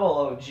 double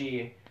OG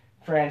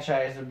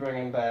franchise they're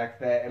bringing back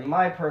that, in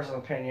my personal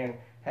opinion,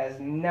 has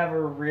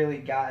never really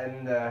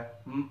gotten the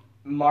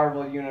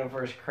Marvel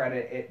Universe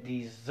credit it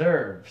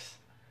deserves.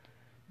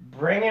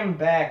 Bringing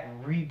back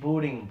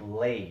rebooting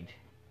Blade.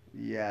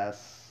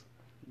 Yes.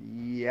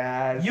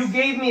 Yes. You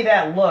gave me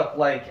that look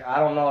like, I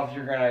don't know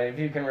if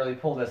you can really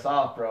pull this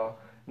off, bro.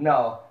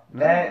 No.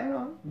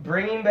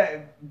 Bringing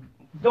back,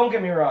 don't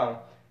get me wrong.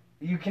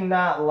 You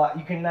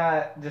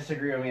cannot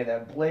disagree with me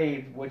that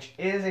Blade, which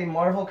is a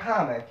Marvel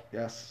comic,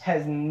 yes,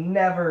 has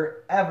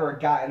never ever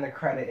gotten the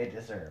credit it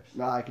deserves.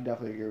 No, I can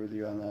definitely agree with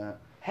you on that.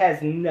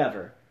 Has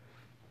never.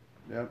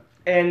 Yep.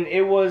 And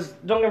it was,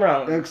 don't get me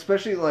wrong.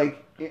 Especially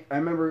I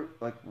remember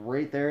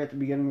right there at the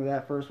beginning of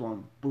that first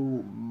one,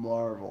 boom,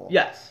 Marvel.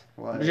 Yes.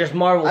 Like, just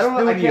Marvel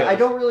Studios. I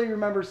don't really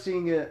remember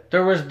seeing it.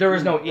 There was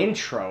no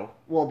intro.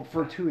 Well,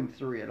 for 2 and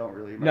 3, I don't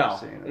really remember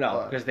seeing it.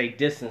 No, because they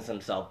distanced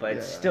themselves. But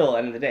it's Yeah. still,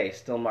 end of the day,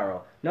 still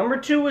Marvel. Number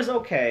 2 was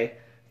okay.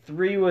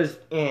 3 was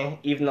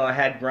even though I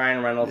had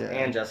Ryan Reynolds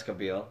and Jessica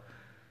Biel.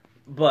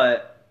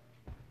 But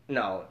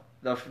no,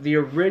 the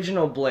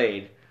original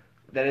Blade,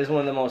 that is one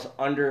of the most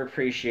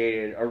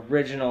underappreciated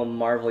original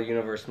Marvel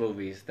Universe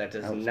movies that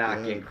does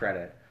not get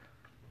credit.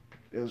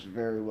 It was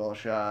very well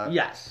shot.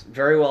 Yes,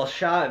 very well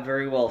shot,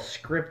 very well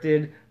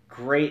scripted,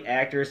 great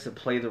actors to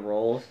play the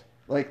roles.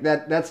 Like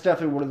that's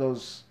definitely one of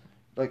those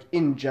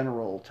in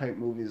general type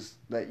movies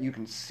that you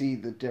can see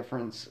the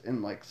difference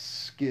in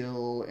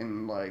skill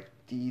and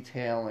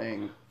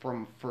detailing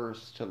from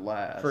first to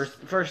last.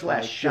 First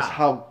last shot. Just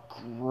how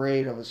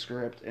great of a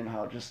script and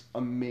how just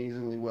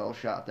amazingly well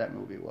shot that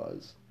movie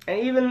was. And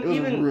it was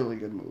a really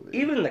good movie.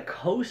 Even the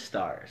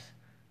co-stars,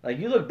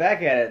 you look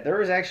back at it, there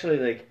was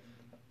actually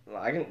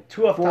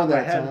two off the top of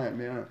my head.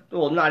 Time, yeah.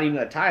 Well, not even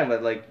at the time,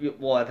 but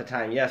at the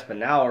time, yes, but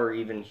now are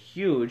even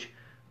huge.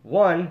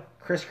 One,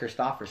 Chris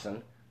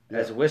Christopherson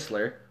as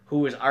Whistler, who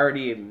was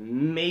already a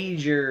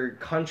major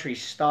country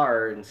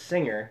star and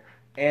singer,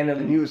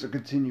 and he was a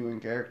continuing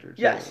character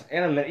too. Yes,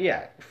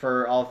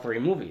 for all 3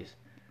 movies,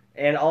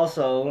 and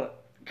also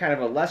kind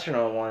of a lesser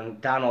known one,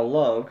 Donald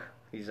Logue.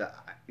 He's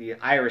the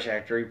Irish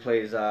actor. He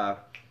plays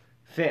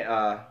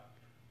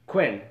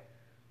Quinn.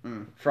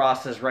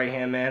 Frost's right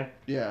hand man.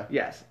 Yeah.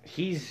 Yes,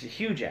 he's a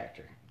huge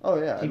actor.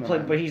 Oh yeah.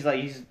 But he's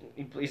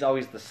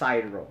always the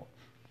side role.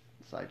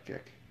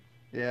 Sidekick.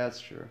 Yeah, that's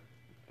true.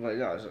 Like,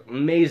 no, it's an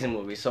amazing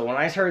movie. So when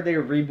I heard they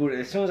rebooted,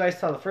 as soon as I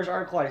saw the first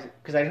article,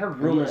 because I heard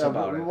rumors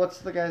about it. What's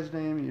the guy's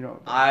name? You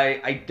know.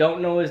 I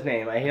don't know his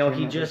name. I know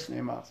he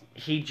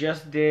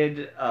just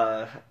did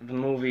the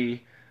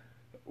movie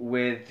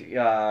with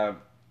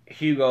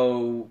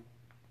Hugo.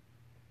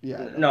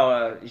 Yeah.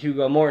 No,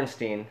 Hugo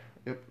Mortenstein.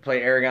 Yep.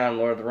 Played Aragorn in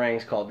Lord of the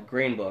Rings, called The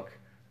Green Book.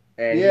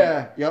 And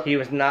he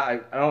was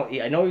not.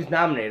 I know he was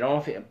nominated.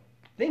 I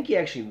think he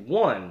actually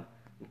won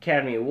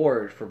Academy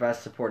Award for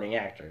Best Supporting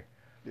Actor.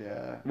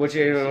 Yeah.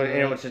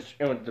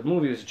 The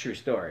movie was a true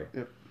story.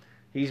 Yep.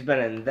 He's been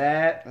in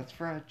that. That's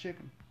fried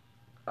chicken.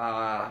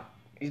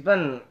 He's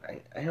been.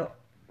 I know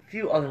a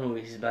few other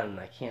movies he's been in.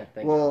 I can't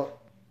think. Well,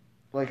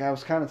 like I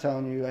was kind of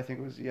telling you, I think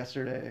it was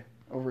yesterday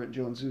over at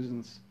Joe and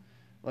Susan's.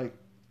 Like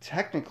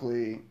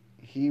technically,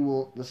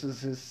 this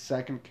is his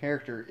second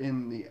character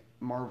in the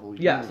Marvel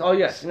universe. Yes. Oh,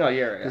 yes. No,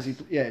 yeah. Because he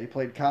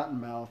played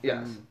Cottonmouth.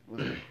 Yes.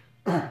 In,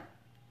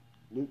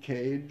 Luke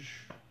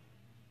Cage.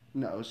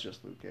 No, it was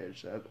just Luke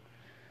Cage.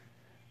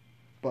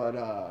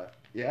 But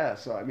yeah.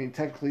 So I mean,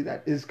 technically,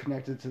 that is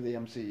connected to the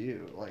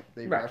MCU. Like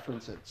they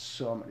reference it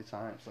so many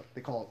times. Like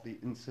they call it the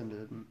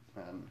incident.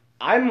 And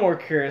I'm more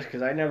curious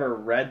because I never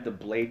read the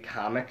Blade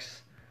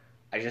comics.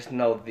 I just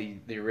know the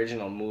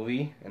original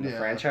movie and the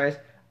franchise.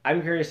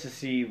 I'm curious to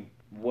see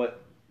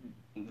what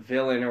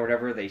villain or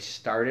whatever they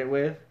started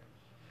with.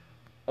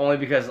 Only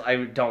because I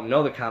don't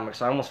know the comics,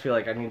 so I almost feel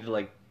like I need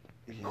to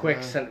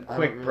quick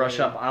brush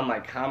up on my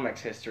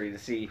comics history to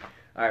see,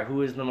 all right,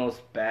 who is the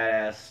most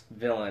badass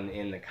villain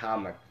in the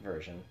comic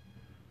version.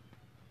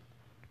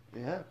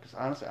 Yeah, because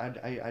honestly,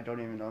 I don't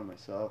even know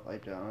myself. I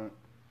don't.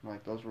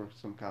 Like, those were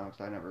some comics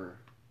I never...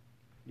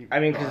 I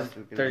mean, because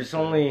there's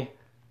only...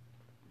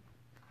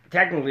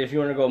 Technically, if you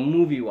want to go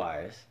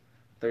movie-wise,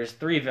 there's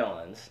 3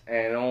 villains,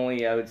 and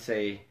only, I would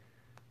say,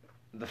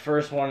 the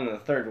first one and the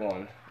third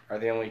one are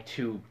the only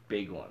 2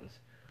 big ones.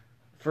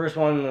 First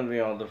one,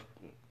 the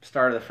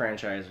start of the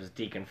franchise was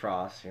Deacon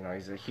Frost.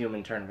 He's a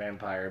human turned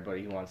vampire, but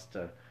he wants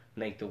to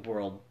make the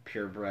world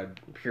pure blood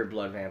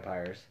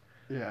vampires.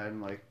 Yeah,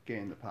 and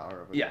gain the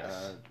power of a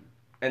god.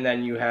 And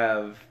then you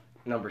have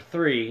number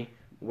 3,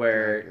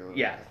 where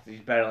Dracula. He's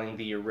battling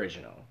the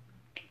original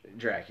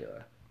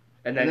Dracula.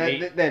 And then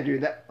that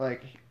dude,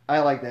 I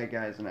like that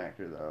guy as an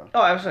actor though.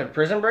 Oh, absolutely.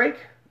 Prison Break.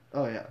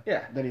 Oh yeah.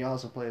 Yeah. Then he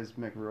also plays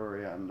Mick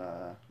Rory on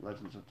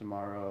Legends of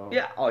Tomorrow.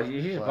 Yeah. Oh,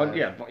 he's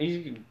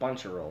a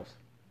bunch of roles.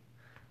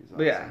 Awesome.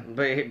 But yeah,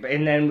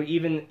 and then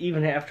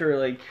even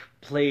after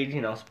played,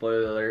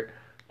 spoiler alert,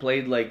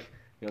 played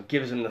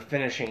gives him the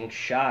finishing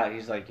shot.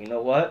 He's like, you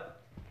know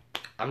what?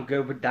 I'm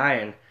good with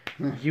dying.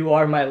 You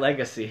are my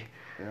legacy.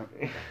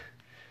 Yep.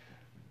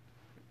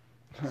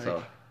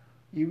 So.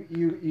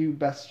 You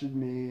bested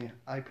me.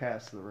 I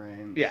passed the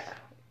reins. Yeah.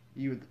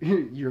 You're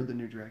the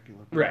new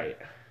Dracula. Right.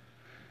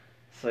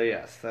 So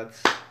yes,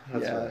 that's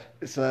what.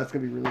 So that's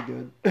gonna be really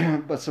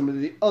good. But some of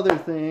the other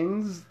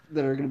things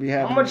that are gonna be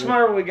happening. How much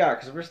more we got?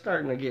 Because we're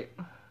starting to get.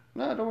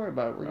 No, don't worry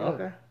about it. We're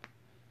good. Okay.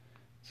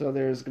 So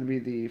there's gonna be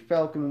the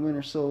Falcon and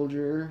Winter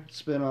Soldier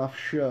spin-off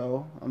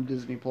show on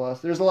Disney Plus.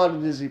 There's a lot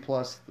of Disney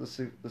Plus this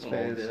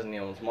phase. Disney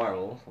owns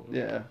Marvel.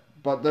 Yeah,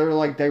 but they're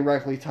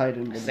directly tied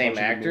into the same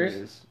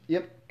actors.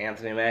 Yep.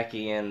 Anthony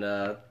Mackie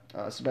and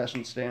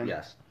Sebastian Stan.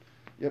 Yes.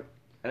 Yep.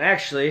 And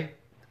actually,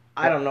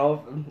 I don't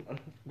know,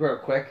 real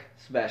quick,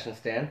 Sebastian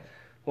Stan,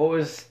 what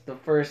was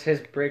his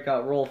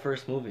breakout role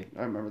first movie?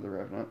 I remember The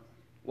Revenant.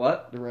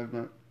 What? The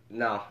Revenant.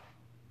 No.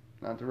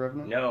 Not The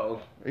Revenant?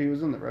 No. He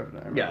was in The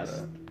Revenant, I remember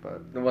that.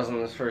 But it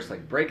wasn't his first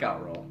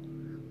breakout role.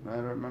 I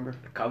don't remember.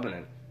 The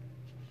Covenant.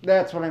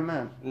 That's what I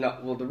meant. No,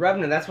 well, The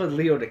Revenant, that's with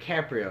Leo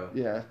DiCaprio.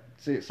 Yeah.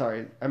 See,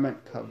 sorry, I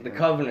meant Covenant. The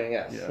Covenant,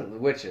 yes. Yeah. The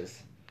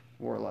witches.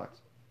 Warlocks.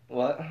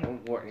 What?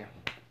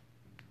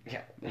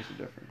 Yeah. There's a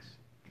difference.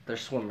 They're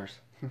swimmers.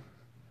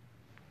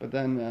 But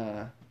then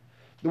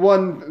the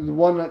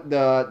one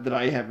that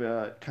I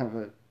have kind of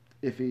a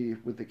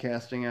iffy with the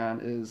casting on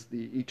is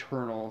the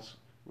Eternals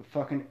with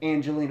fucking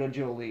Angelina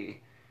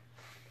Jolie.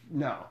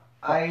 No,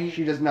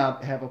 she does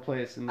not have a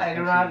place in the I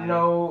do not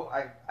know.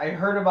 I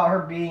heard about her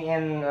being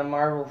in a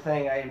Marvel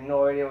thing. I have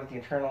no idea what the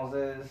Eternals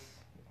is.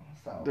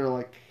 So they're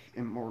like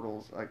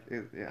immortals.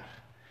 Yeah.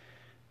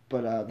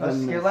 But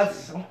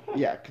let's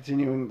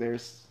continuing.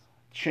 There's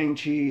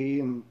Shang-Chi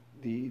and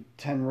the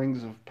 10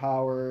 Rings of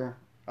Power.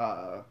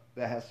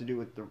 That has to do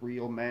with the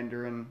real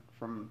Mandarin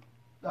from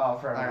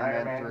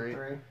Iron Man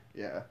 3.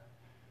 Yeah.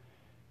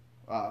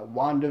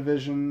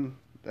 WandaVision.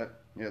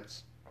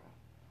 It's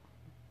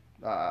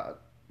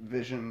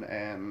Vision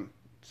and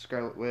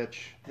Scarlet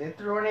Witch. Did they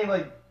throw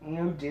any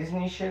new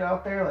Disney shit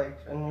out there,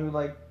 a new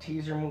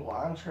teaser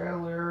Mulan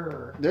trailer?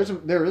 Or...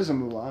 There is a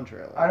Mulan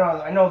trailer.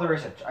 I know there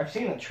is I've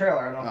seen the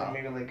trailer. I don't know if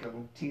maybe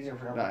a teaser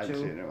for number 2. I haven't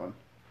seen one.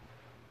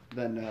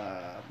 Then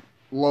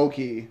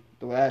Loki,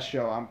 the last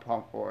show I'm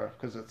pumped for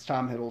because it's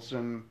Tom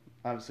Hiddleston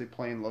obviously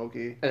playing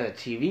Loki. And a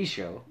TV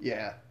show.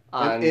 Yeah.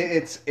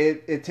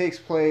 It takes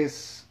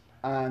place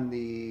on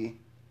the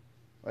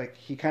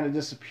he kind of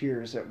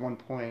disappears at one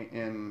point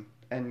in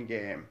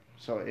Endgame,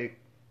 so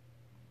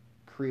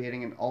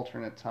creating an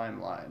alternate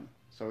timeline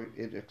So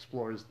it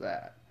explores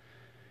that.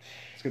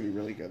 It's gonna be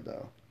really good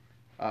though.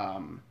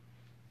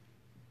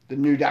 The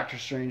new Doctor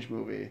Strange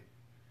movie.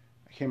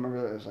 I can't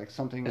remember. It was like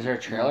something. Is there a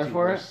trailer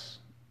for it?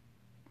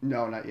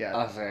 No, not yet.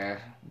 I'll say.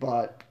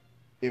 But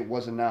it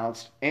was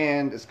announced,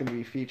 and it's going to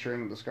be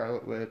featuring the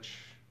Scarlet Witch,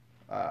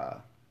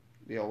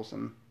 the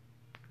Olsen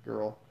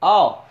girl.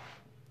 Oh.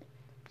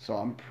 So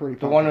I'm pretty.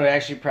 The one who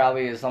actually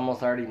probably has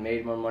almost already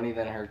made more money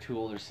than her two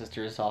older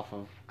sisters off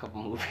of a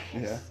couple movies.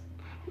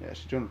 Yeah,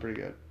 she's doing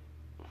pretty good.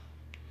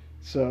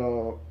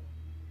 So,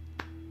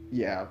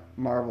 yeah,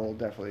 Marvel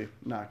definitely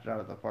knocked it out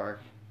of the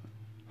park.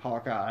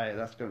 Hawkeye,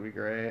 that's going to be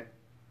great.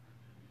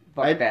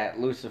 Fuck that,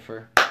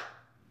 Lucifer.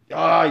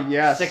 Oh,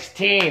 yes.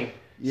 16.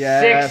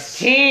 Yes.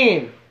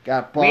 16.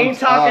 Got bumped We ain't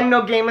talking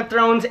up. no Game of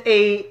Thrones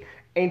 8.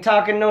 Ain't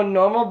talking no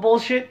normal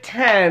bullshit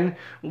 10.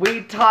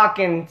 We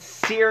talking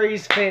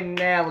series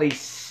finale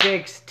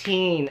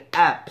 16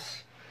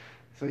 eps.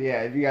 So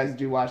yeah, if you guys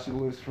do watch the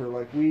Lucifer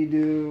like we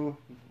do,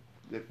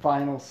 the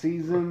final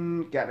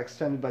season got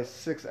extended by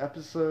 6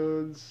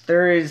 episodes.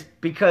 There is,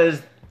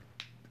 because,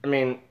 I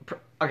mean,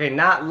 okay,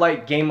 not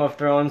like Game of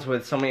Thrones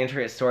with so many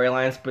intricate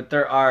storylines, but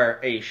there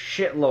are a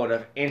shitload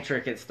of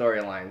intricate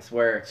storylines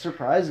where...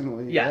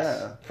 Surprisingly, yes,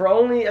 yeah. for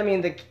only, I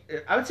mean,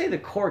 I would say the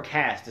core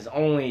cast is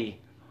only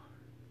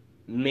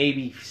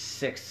maybe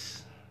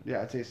 6.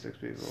 Yeah, I'd say 6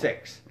 people.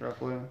 6.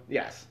 Roughly.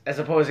 Yes, as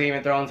opposed to Game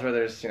of Thrones where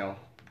there's,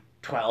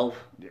 12.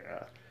 Yeah.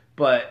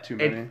 But Too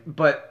many.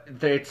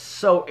 It's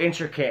so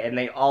intricate and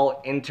they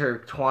all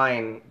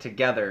intertwine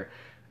together.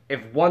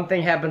 If one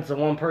thing happens to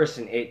one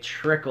person, it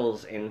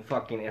trickles and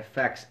fucking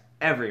affects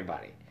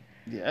everybody.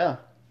 Yeah.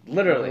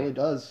 Literally. It really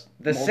does.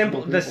 The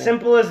Multiple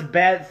simplest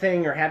bad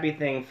thing or happy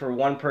thing for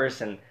one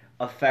person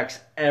affects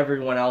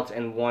everyone else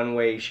in one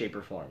way, shape,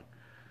 or form.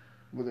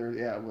 Whether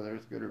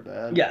it's good or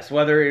bad. Yes,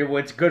 whether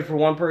what's good for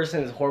one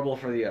person is horrible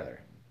for the other.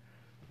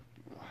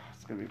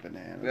 It's gonna be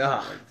bananas.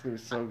 Ugh. It's gonna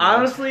be so good.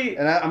 Honestly,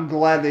 and I'm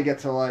glad they get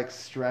to like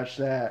stretch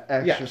that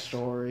extra Yes.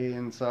 story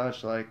and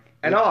such. Like,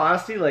 and all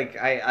honesty, like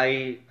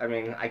I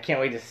mean, I can't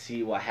wait to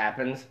see what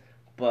happens.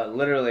 But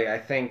literally, I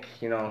think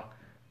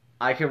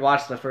I could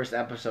watch the first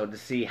episode to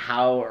see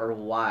how or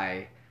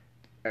why.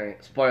 I mean,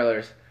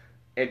 spoilers.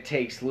 It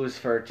takes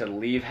Lucifer to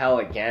leave hell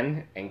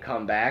again and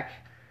come back,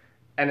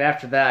 and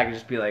after that, I can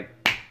just be like,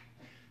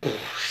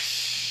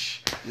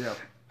 Yep.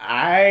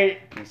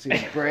 You see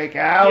it break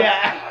out.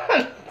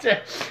 Yeah.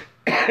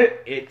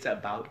 It's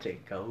about to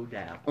go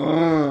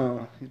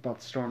down. He's about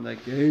to storm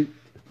that gate.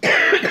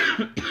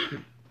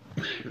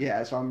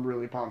 Yeah, so I'm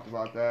really pumped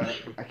about that.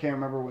 I can't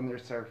remember when they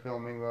start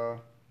filming though.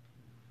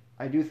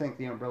 I do think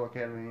the Umbrella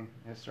Academy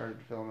has started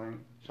filming,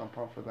 so I'm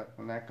pumped for that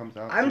when that comes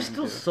out. I'm season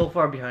still 2. so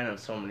far behind on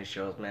so many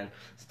shows, man.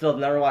 Still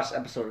never watched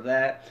an episode of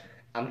that.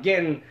 I'm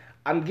getting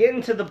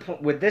to the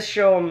point with this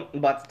show I'm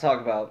about to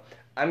talk about.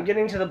 I'm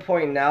getting to the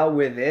point now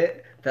with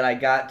it that I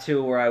got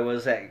to where I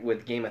was at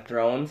with Game of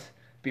Thrones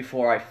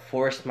before I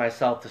forced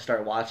myself to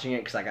start watching it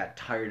because I got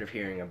tired of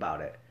hearing about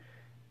it.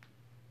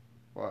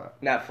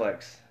 What?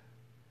 Netflix.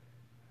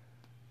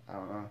 I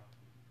don't know.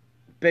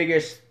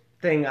 Biggest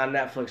thing on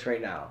Netflix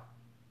right now.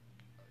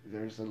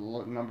 There's a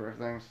number of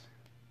things.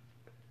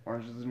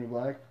 Orange is the New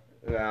Black?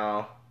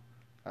 No.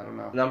 I don't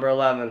know. Number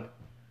 11.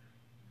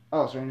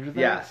 Oh, Stranger Things?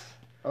 Yes.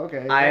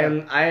 Okay. I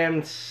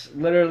am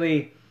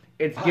literally...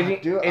 It's getting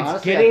Dude, it's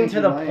honestly, I getting think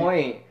to the you might.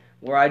 point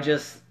where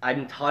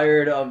I'm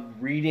tired of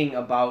reading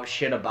about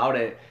shit about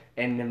it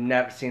and have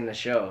never seen the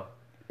show.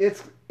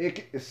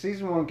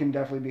 Season 1 can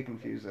definitely be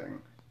confusing.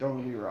 Don't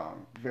get me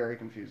wrong. Very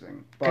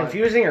confusing. But,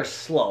 Confusing or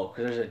slow,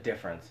 because there's a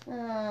difference.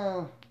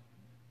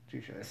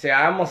 Touche. See,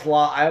 I almost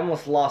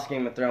lost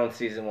Game of Thrones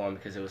season 1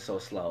 because it was so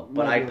slow.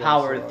 But Might I be a little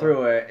powered slow.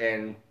 through it,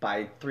 and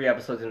by 3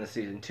 episodes into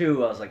season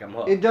 2, I was like, I'm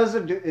hooked. It does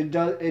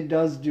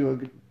do a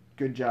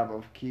good job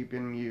of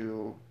keeping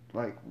you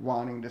like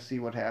wanting to see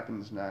what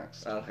happens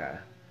next. Okay.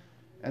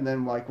 And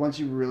then like once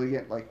you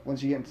get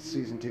into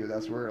season 2,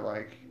 that's where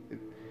like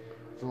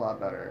it's a lot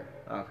better.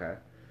 Okay.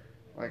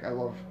 Like I'm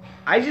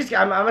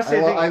gonna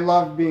say I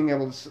love being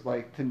able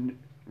to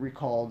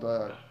recall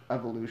the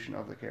evolution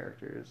of the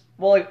characters.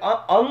 Well, like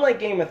unlike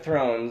Game of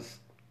Thrones,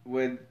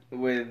 with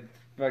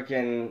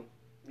fucking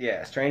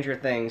Stranger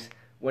Things,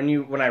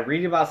 when I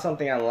read about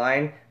something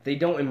online, they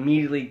don't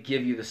immediately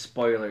give you the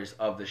spoilers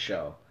of the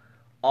show.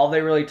 All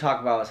they really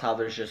talk about is how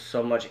there's just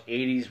so much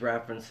 80s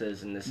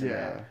references and this and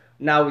that.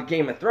 Now with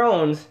Game of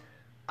Thrones,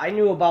 I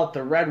knew about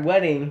the Red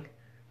Wedding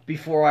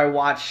before I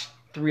watched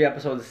 3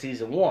 episodes of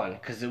season 1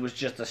 because it was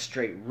just a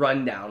straight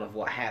rundown of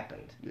what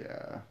happened.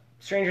 Yeah.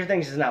 Stranger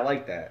Things is not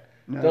like that.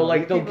 No,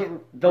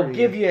 They'll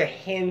give you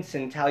hints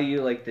and tell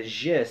you like the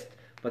gist,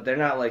 but they're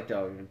not like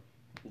the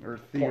or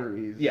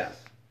theories. Yes.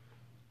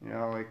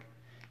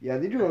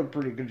 They do a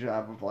pretty good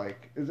job of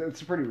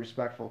it's a pretty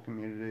respectful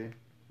community.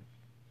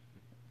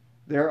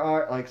 There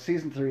are like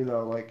season 3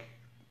 though, like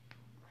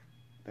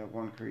that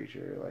one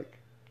creature, like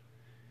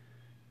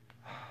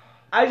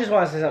I just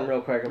want to say something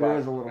real quick about there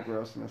is a little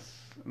grossness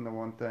in the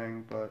one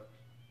thing, but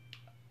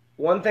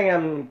one thing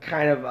I'm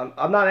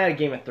not mad at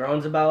Game of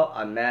Thrones about,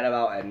 I'm mad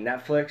about at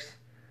Netflix.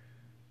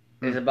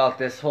 is about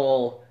this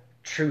whole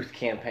truth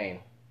campaign.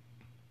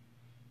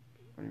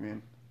 What do you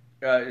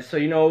mean? So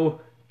you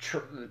know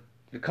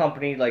the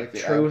company like the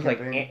Truth, ad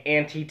like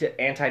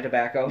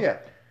anti-tobacco. Yeah.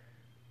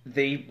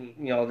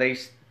 They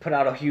put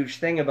out a huge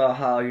thing about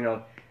how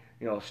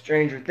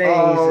Stranger Things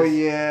Oh, is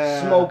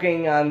yeah.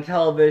 smoking on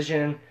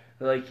television.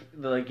 So then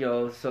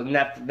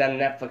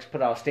Netflix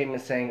put out a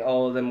statement saying,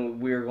 oh, then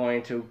we're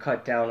going to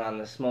cut down on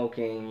the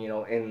smoking,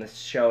 in the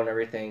show and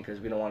everything because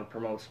we don't want to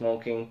promote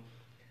smoking.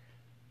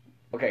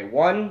 Okay,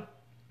 one,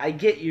 I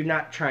get you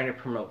not trying to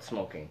promote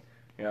smoking.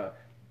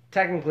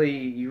 Technically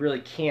you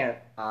really can't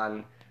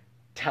on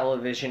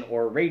television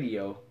or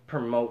radio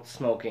promote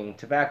smoking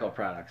tobacco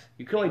products.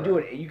 You can only do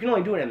it. You can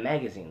only do it in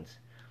magazines.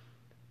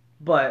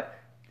 But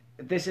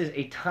this is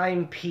a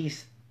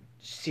timepiece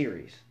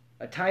series,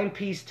 a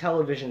timepiece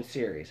television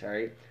series. All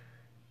right,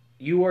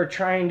 you are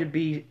trying to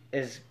be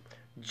as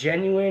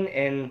genuine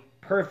and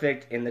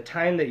perfect in the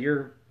time that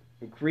you're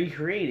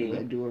recreating.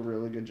 They do a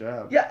really good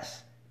job.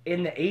 Yes,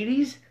 in the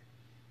 80s,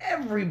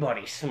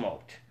 everybody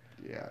smoked.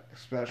 Yeah,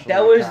 especially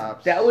that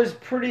cops. was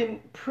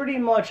pretty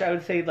much, I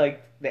would say,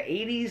 like the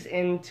 80s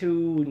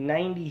into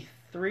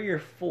 93 or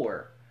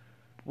 4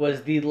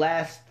 was the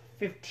last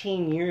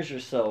 15 years or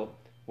so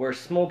where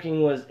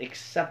smoking was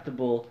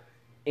acceptable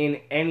in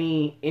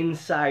any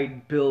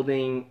inside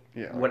building,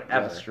 like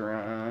whatever.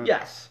 Restaurant.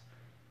 Yes.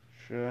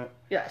 Shit.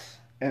 Yes.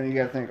 And you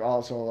gotta think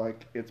also,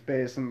 like, it's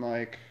based in,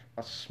 like,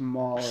 a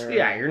smaller...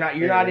 Yeah, you're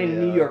not in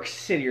New York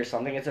City or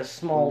something. It's a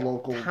small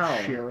local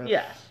town. sheriff.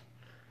 Yes.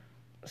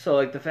 So,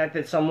 like, the fact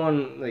that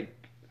someone, like,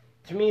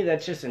 to me,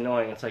 that's just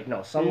annoying. It's like,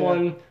 no,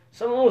 someone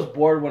was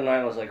bored one night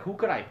and was like, who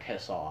could I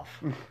piss off?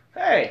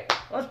 Hey,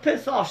 let's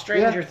piss off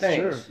Stranger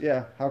Things. Sure.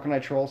 Yeah, how can I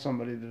troll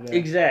somebody today?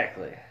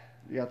 Exactly.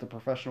 You got the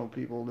professional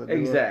people that do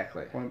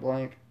Exactly. it, point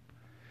blank.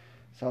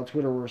 That's how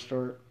Twitter will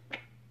start.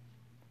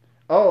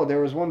 Oh,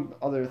 there was one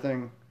other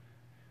thing.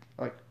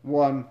 Like,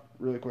 one,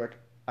 really quick.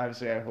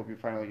 Obviously, I hope you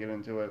finally get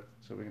into it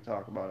so we can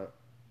talk about it.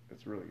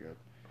 It's really good.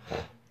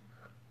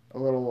 A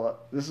little,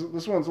 this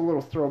one's a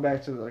little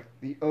throwback to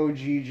the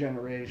OG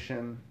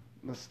generation,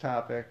 this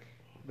topic,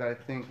 that I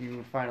think you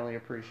would finally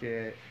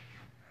appreciate.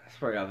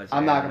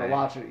 I'm not going to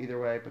watch it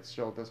either way, but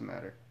still, it doesn't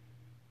matter.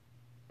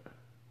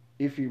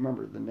 If you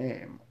remember the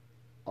name,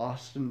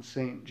 Austin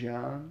St.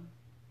 John,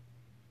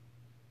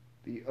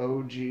 the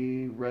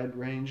OG Red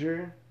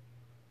Ranger.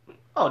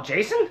 Oh,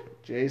 Jason?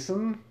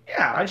 Jason?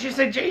 Yeah, why'd you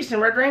say Jason,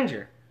 Red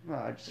Ranger? Well,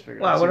 I just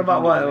figured. Well, what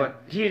about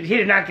what? He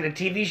did not get a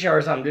TV show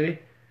or something, did he?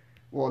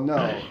 Well,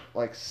 no.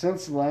 Like,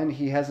 since then,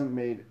 he hasn't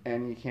made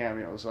any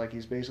cameos. Like,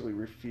 he's basically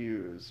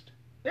refused.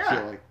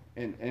 Yeah. To, like,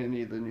 in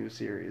any of the new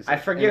series. I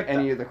forget.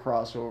 Any of the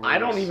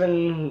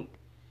crossovers.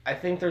 I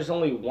think there's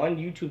only one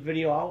YouTube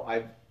video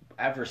I've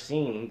ever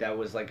seen that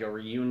was like a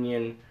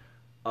reunion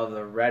of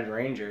the Red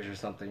Rangers or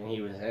something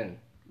he was in.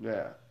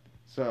 Yeah.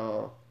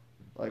 So,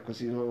 like, because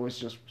he's always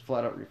just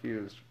flat out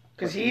refused.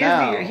 Because he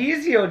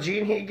is the OG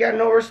and he got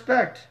no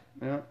respect.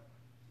 Yeah.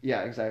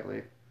 Yeah,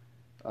 exactly.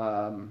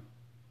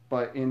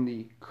 But in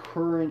the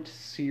current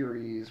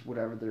series,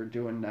 whatever they're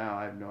doing now,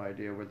 I have no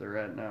idea where they're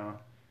at now.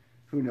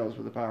 Who knows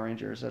with the Power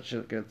Rangers? That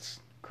shit gets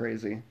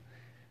crazy.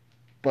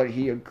 But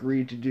he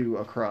agreed to do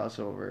a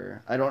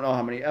crossover. I don't know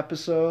how many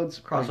episodes.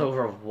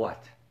 Crossover of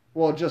what?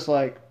 Well, just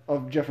like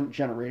of different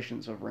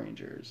generations of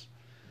Rangers.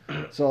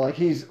 So like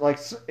he's like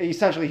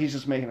essentially he's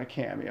just making a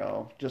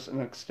cameo, just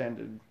an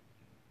extended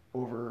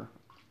over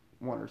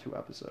 1 or 2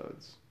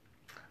 episodes.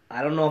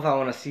 I don't know if I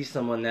want to see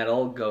someone that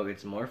old go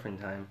It's Morphin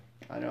Time.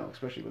 I know,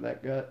 especially with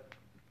that gut.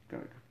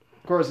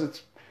 Of course,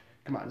 it's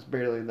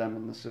barely them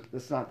in the suit.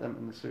 It's not them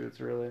in the suits,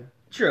 really.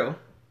 True,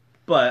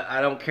 but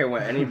I don't care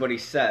what anybody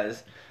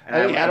says. And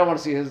I don't want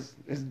to see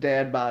his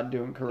dad bod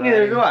doing karate.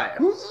 Neither do I.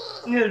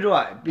 Neither do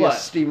I. Be a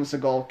Steven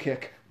Seagal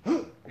kick.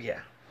 Yeah.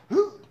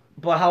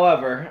 But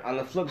however, on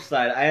the flip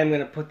side, I am going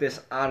to put this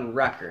on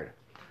record.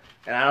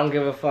 And I don't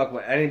give a fuck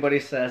what anybody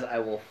says. I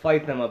will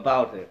fight them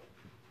about it.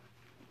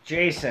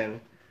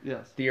 Jason,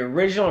 yes, the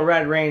original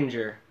Red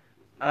Ranger,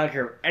 I don't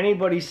care what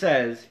anybody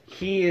says,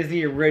 he is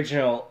the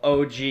original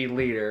OG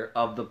leader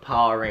of the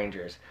Power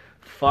Rangers.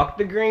 Fuck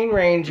the Green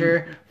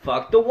Ranger.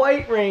 Fuck the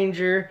White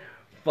Ranger.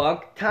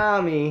 Fuck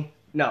Tommy.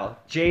 No,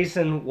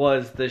 Jason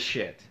was the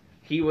shit.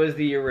 He was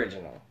the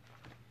original.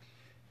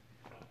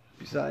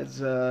 Besides,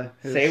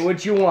 say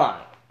what you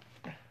want.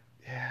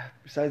 Yeah.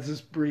 Besides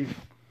this brief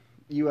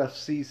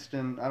UFC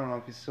stint, I don't know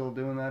if he's still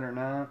doing that or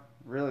not.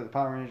 Really, the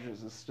Power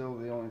Rangers is still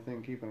the only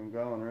thing keeping him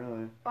going.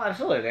 Really. Oh,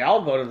 absolutely, they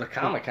all go to the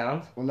Comic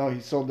Cons. Well, no,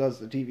 he still does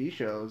the TV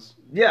shows.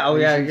 Yeah. Oh,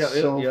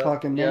 yeah.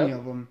 Fucking many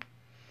of them.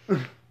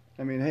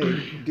 I mean,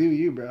 hey, do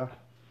you, bro?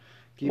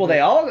 They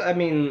all. I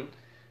mean,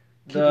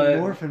 keep it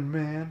morphing,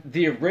 man.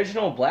 The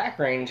original Black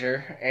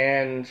Ranger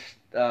and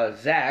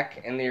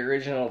Zach and the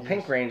original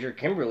Pink Ranger,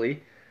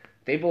 Kimberly,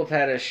 they both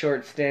had a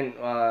short stint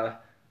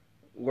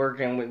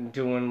working with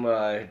doing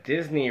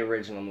Disney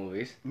original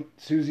movies.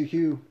 Susie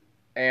Q.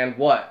 And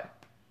what?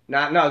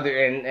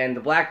 And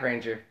the Black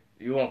Ranger.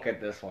 You won't get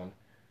this one.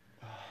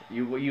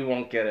 You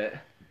won't get it.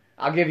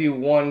 I'll give you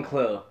one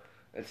clue.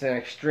 It's an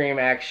extreme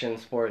action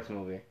sports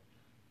movie.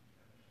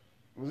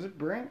 Was it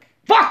Brink?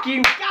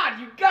 Fucking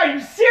God, are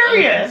you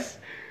serious?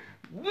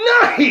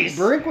 Nice!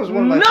 Brink was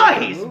one of my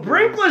favorite movies.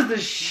 Brink was the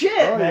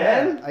shit,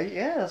 man.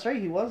 Yeah, that's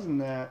right. He was in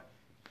that.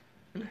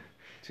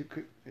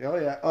 Oh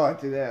yeah. Oh, I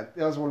did that.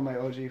 That was one of my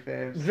OG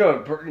faves.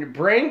 Dude,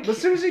 Brink. But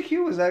Susie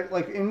Q was that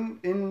like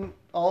in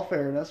all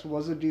fairness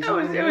was a decent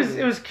movie.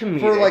 It was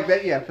comedic for like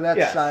that. Yeah, for that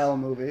yes. style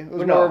movie. It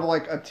was more of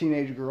like a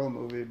teenage girl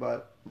movie,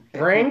 but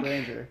Brink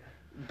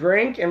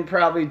and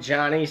probably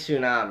Johnny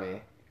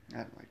Tsunami. I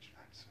don't like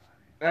Johnny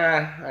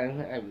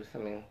Tsunami. I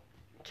mean,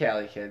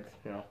 Cali kids,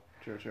 you know.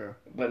 True.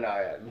 But no,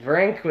 yeah.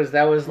 Brink was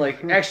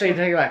like actually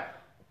think about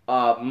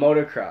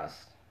motocross.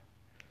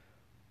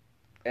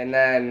 And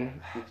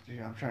then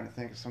Dude, I'm trying to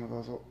think of some of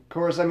those. Of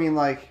course, I mean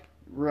like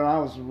when I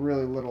was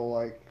really little,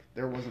 like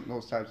there wasn't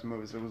those types of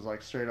movies. It was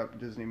like straight up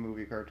Disney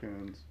movie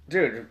cartoons.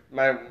 Dude,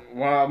 one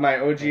of my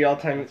OG all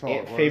time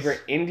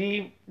favorite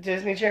indie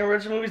Disney Channel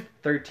original movies,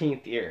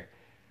 13th Year.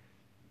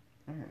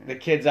 Right. The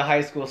kid's a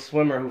high school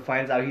swimmer who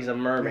finds out he's a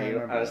mermaid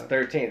on his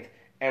 13th.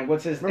 And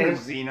what's his name?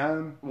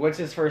 Xenon? What's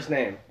his first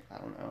name? I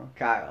don't know.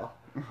 Kyle.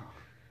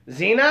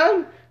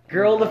 Xenon?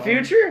 Girl of the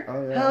future?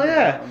 Oh, yeah. Hell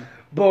yeah.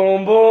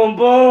 Boom, boom,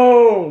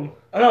 boom.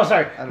 Oh, no,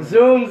 sorry.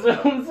 Zoom,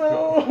 zoom,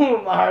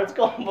 zoom. My heart's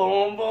going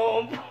boom,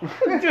 boom, boom.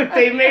 Dude,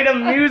 they made a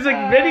music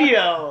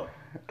video.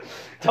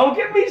 Don't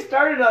get me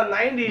started on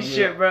 90s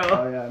shit, bro.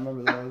 Oh, yeah, I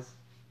remember those.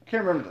 I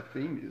can't remember the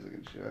theme music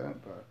and shit,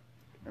 but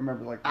I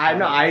remember, like... I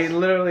know, I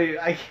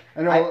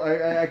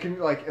can,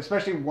 like,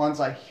 especially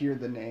once I hear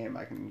the name,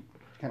 I can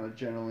kind of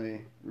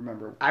generally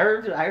remember. I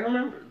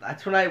remember.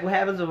 That's what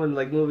happens when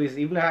like movies.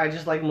 Even though I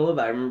just like them a little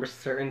bit, I remember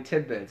certain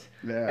tidbits.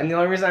 Yeah. And the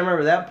only reason I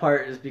remember that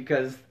part is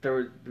because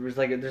there's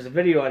a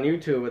video on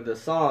YouTube with the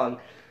song,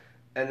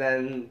 and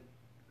then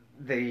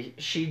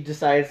she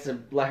decides to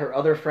let her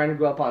other friend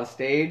go up on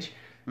stage,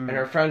 and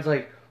her friend's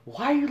like,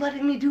 "Why are you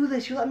letting me do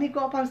this? You let me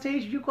go up on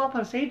stage. You go up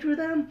on stage with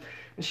them?"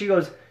 And she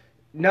goes,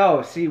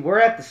 "No, see,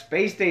 we're at the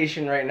space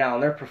station right now,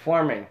 and they're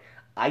performing.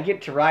 I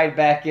get to ride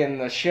back in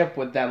the ship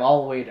with them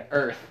all the way to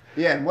Earth."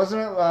 Yeah, and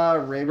wasn't it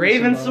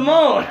Raven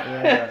Simone?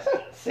 Yeah.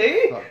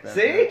 See?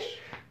 Bitch.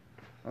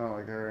 I don't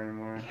like her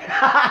anymore.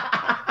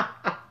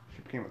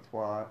 She became a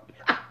twat.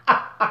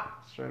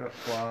 Straight up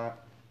twat.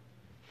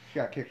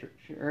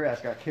 Her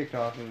ass got kicked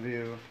off The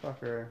View. Fuck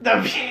her.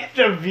 The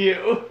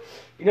View.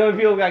 You know when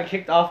people got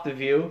kicked off The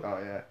View? Oh,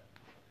 yeah.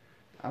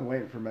 I'm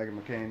waiting for Meghan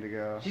McCain to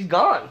go. She's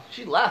gone.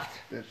 She left.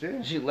 Did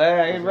she? She left.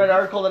 I read an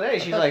article today.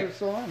 She's like, she was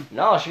still on.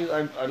 No,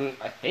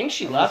 I think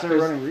she left. They're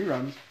running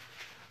reruns.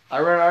 I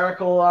read an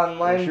article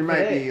online. She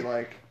might be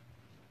like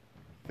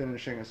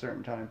finishing a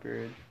certain time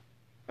period.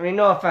 I mean,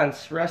 no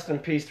offense. Rest in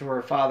peace to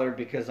her father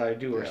because I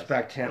do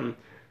respect him.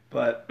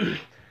 But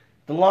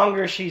the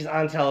longer she's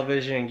on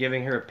television and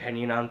giving her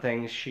opinion on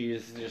things,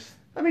 she's just.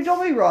 I mean,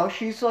 don't be wrong.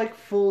 She's like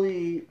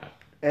fully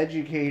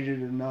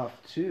educated enough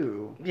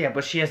too. Yeah,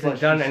 but she hasn't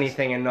done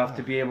anything enough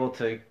to be able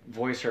to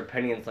voice her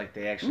opinions like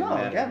they actually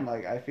matter. Again,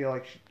 like I feel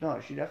like she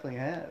definitely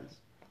has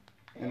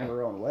in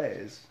her own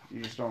ways.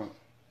 You just don't.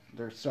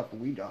 There's stuff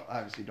we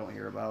obviously don't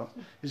hear about.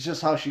 It's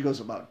just how she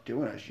goes about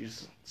doing it.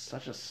 She's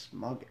such a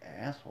smug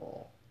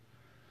asshole.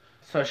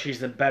 So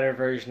she's a better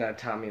version of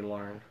Tommy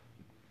Lauren.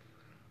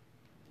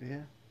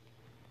 Yeah.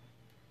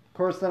 Of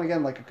course, then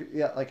again, like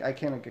I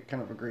kind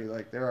of agree.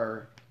 Like there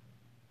are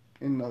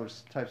in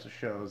those types of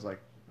shows, like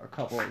a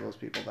couple of those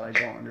people that I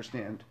don't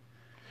understand.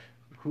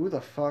 Who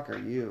the fuck are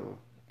you?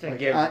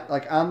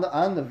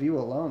 On the View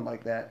alone,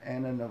 like that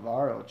Anna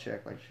Navarro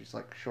chick, like she's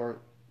like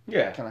short,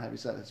 kind of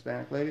heavyset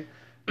Hispanic lady.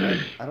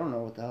 I don't know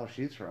what the hell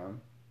she's from.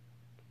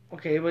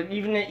 Okay, but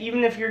even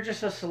if you're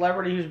just a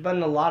celebrity who's been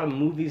in a lot of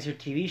movies or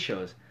TV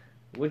shows,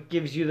 what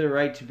gives you the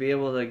right to be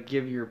able to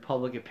give your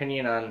public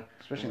opinion on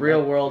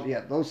real world?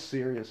 Yeah, those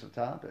serious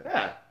topics.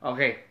 Yeah.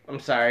 Okay,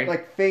 I'm sorry.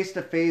 Like face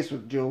to face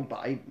with Joe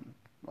Biden.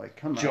 Like,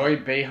 come on. Joy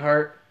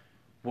Behar,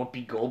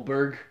 Whoopi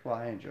Goldberg. Well,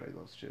 I enjoy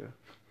those two.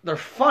 They're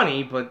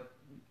funny, but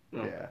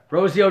yeah.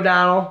 Rosie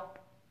O'Donnell.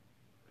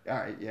 All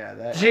right, yeah,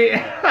 that.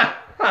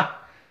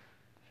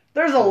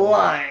 There's a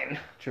line.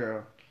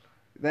 True.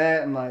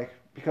 That and like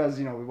because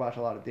we watch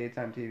a lot of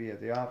daytime TV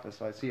at the office,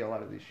 so I see a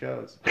lot of these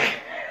shows.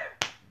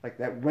 Like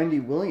that Wendy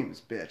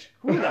Williams bitch.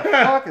 Who the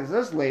fuck is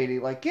this lady?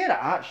 Like, get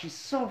out. She's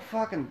so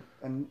fucking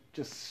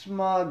just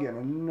smug and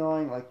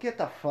annoying. Like, get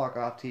the fuck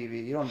off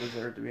TV. You don't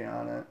deserve to be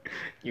on it.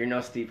 You're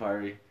no Steve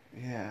Harvey.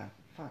 Yeah.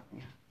 Fuck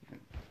me.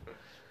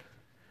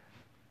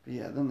 But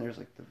yeah, then there's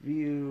like The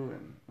View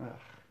and...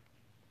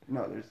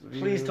 No, there's The View.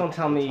 Please don't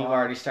tell me you've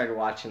already started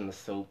watching the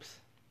soaps.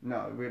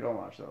 No, we don't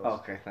watch those.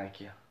 Okay, thank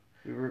you.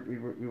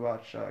 We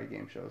watch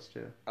game shows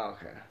too.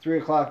 Okay.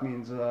 3:00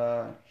 means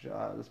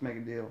let's make a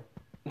deal.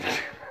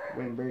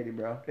 Wayne Brady,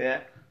 bro. Yeah.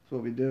 That's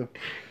what we do.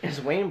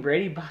 Is Wayne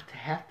Brady about to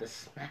have to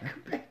smack a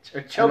bitch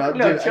or choke a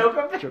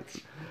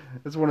bitch?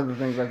 That's one of the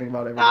things I think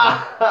about every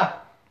day.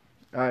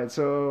 Alright,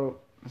 so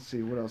let's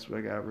see what else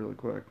I got really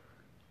quick.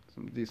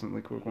 Some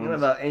decently quick ones. In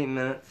about 8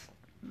 minutes.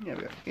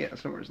 Yeah,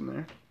 somewhere's in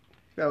there.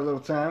 Got a little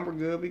time. We're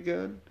good. Be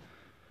good.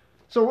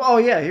 So, oh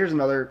yeah, here's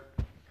another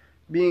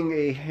being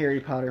a Harry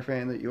Potter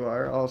fan that you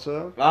are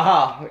also.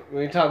 Aha!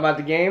 We talk about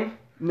the game?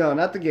 No,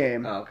 not the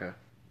game. Oh, okay.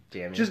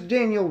 Damn you. Just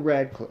Daniel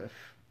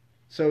Radcliffe.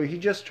 So he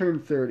just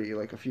turned 30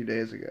 like a few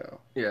days ago.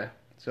 Yeah.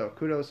 So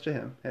kudos to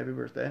him. Happy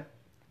birthday.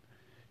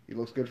 He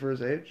looks good for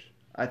his age.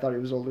 I thought he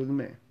was older than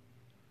me.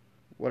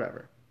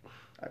 Whatever.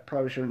 I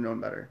probably should have known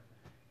better.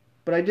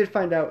 But I did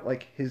find out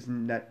like his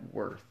net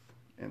worth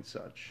and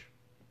such.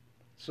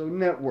 So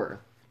net worth.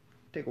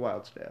 Take a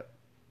wild stab.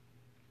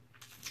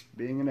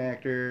 Being an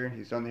actor,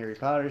 he's done the Harry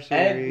Potter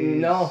series.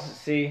 No,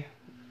 see,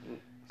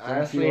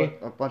 honestly,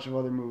 a bunch of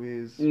other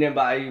movies. No,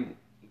 but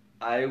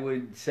I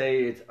would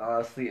say it's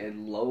honestly a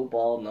low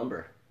ball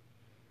number.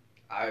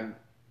 I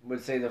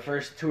would say the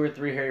first 2 or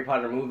 3 Harry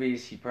Potter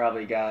movies, he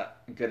probably got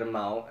a good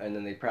amount, and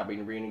then they probably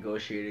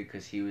renegotiated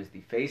because he was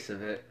the face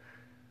of it.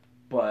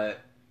 But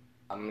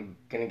I'm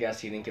gonna guess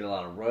he didn't get a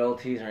lot of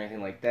royalties or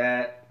anything like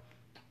that,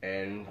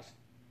 and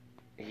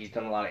he's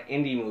done a lot of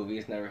indie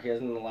movies. He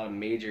hasn't done a lot of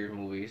major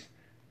movies.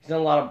 He's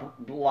done a lot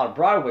of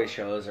Broadway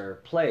shows or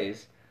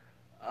plays.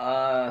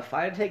 If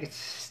I had to take a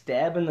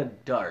stab in the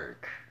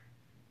dark,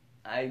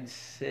 I'd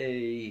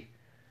say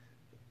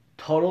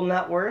total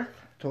net worth.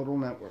 Total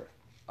net worth.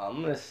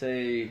 I'm gonna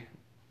say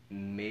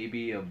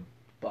maybe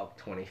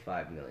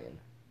 $125 million.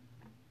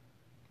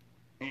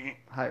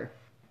 Higher.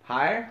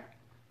 Higher?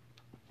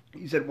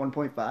 You said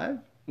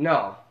 1.5?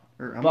 No,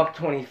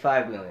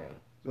 $125 million.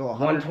 Oh,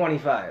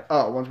 125. Oh,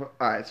 all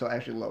right. So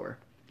actually lower.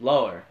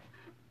 Lower.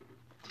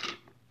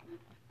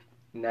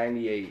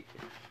 98.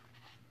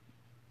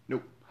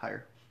 Nope.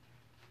 Higher.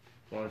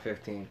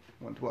 115.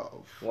 112.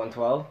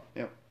 112?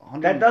 Yep.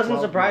 That doesn't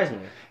surprise me.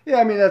 Yeah,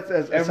 I mean that's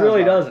it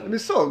really doesn't. I mean,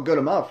 it's still a good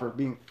amount for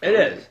being. It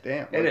is.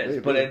 Damn. It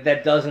is, but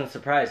that doesn't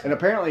surprise me. And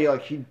apparently,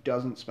 like he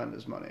doesn't spend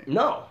his money.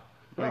 No.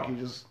 Like he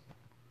just.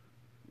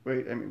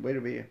 Way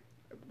to be.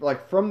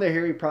 Like from the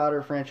Harry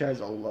Potter franchise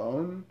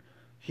alone,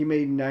 he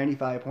made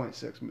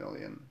 $95.6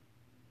 million.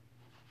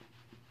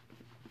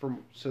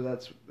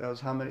 That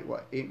was how many?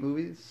 What, 8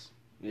 movies?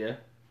 Yeah.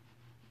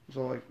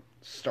 So like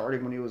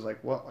starting when he was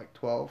like what, like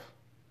 12,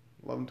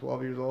 11,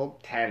 12 years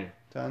old. 10.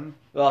 10.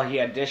 Well, he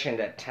auditioned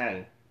at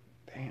 10.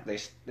 Damn.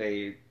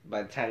 They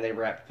by the time they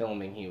wrapped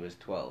filming, he was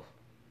 12.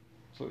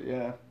 So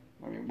yeah,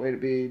 I mean, way to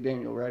be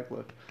Daniel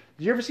Radcliffe.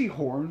 Did you ever see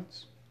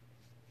Horns?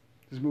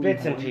 His movie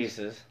Bits and Horns?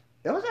 pieces.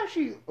 That was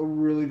actually a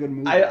really good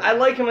movie. I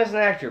like him as an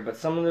actor, but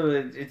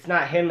it's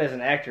not him as an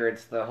actor,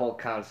 it's the whole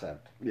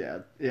concept.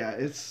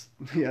 It's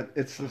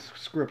the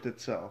script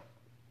itself.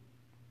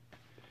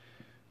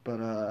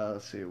 But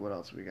let's see what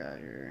else we got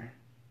here.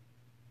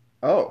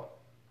 Oh,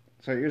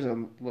 so here's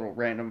a little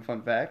random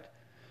fun fact: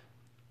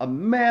 a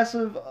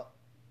massive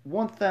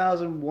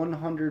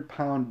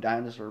 1,100-pound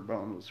dinosaur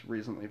bone was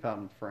recently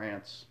found in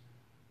France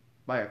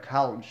by a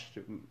college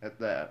student at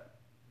that.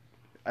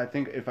 I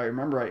think, if I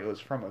remember right, it was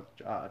from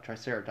a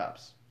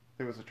Triceratops.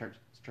 It was a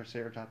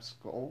Triceratops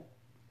skull,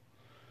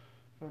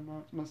 if I'm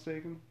not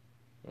mistaken.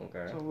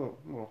 Okay. So a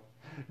little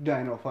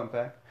dino fun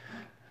fact.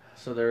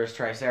 So there was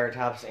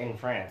Triceratops in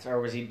France, or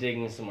was he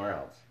digging somewhere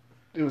else?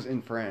 It was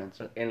in France.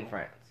 In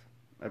France.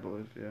 I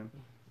believe, yeah.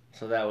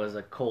 So that was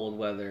a cold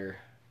weather,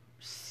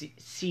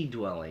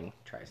 sea-dwelling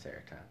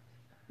Triceratops.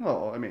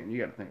 Well, I mean, you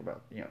got to think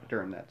about,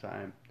 during that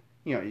time.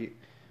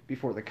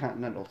 Before the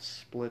continental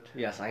split.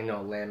 Yes, I know.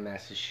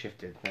 Landmass has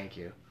shifted. Thank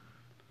you.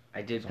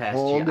 I did pass.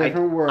 Whole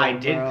different world. I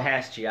did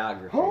pass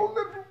geography. Whole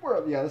different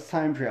world. Yeah, that's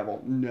time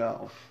travel.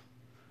 No.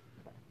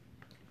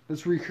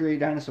 Let's recreate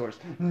dinosaurs.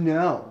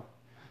 No.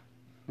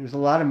 There's a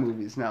lot of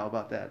movies now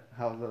about that.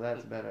 How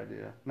that's a bad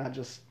idea. Not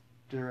just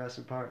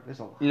Jurassic Park. There's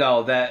a lot.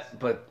 No,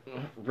 but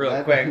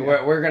real quick,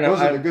 we're gonna. Those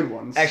are the good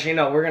ones. Actually,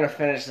 no, we're gonna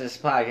finish this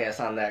podcast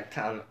on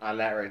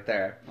that right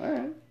there. All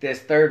right. This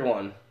third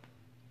one,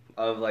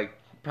 of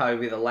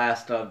probably the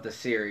last of the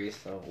series.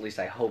 So at least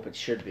I hope it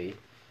should be.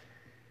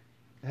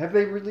 Have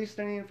they released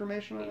any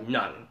information on it?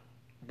 None.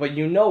 But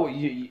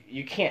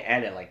you can't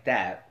end it like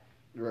that.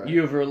 Right.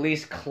 You've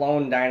released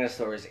clone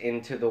dinosaurs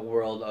into the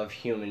world of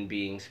human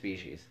being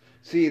species.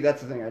 See,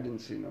 that's the thing. I didn't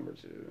see number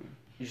 2.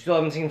 You still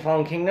haven't seen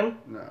Fallen Kingdom?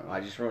 No. Oh, I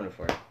just ruined it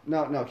for you.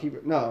 No, keep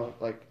it. No,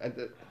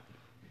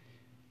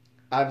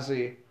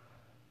 obviously,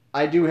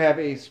 I do have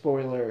a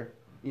spoiler,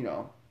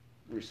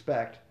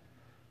 respect,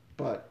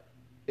 but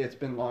it's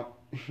been long.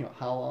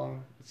 How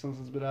long since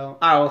it's been out?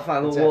 All right, well,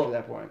 fine. It's after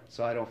that point,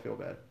 so I don't feel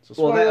bad. So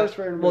spoilers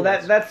for everybody.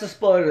 Well, that's the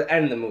spoiler to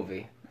end the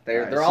movie.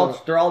 They're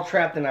right, all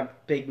trapped in a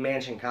big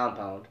mansion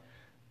compound,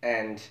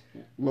 and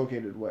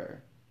located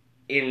where?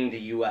 In the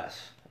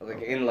U.S.,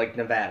 in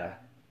Nevada.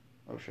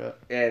 Oh shit!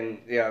 And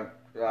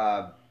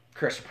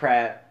Chris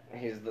Pratt,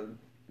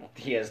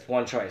 he has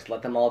one choice: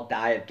 let them all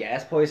die of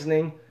gas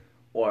poisoning,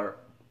 or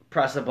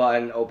press a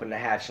button, open the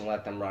hatch, and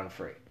let them run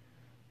free.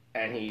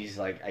 And he's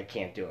like, I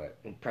can't do it.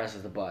 And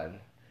presses the button,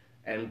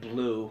 and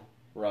Blue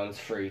runs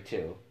free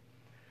too.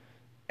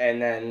 And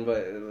then,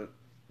 but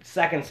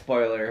second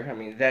spoiler, I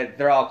mean,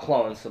 they're all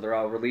clones, so they're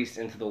all released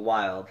into the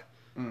wild.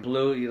 Mm.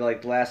 Blue,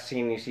 the last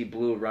scene, you see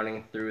Blue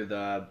running through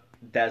the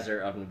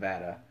desert of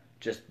Nevada,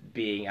 just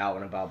being out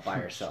and about by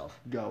herself.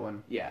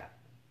 Going. Yeah.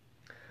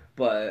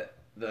 But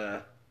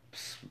the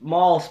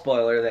small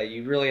spoiler that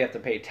you really have to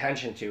pay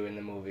attention to in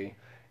the movie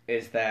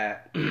is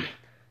that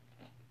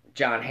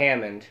John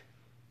Hammond,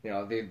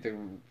 the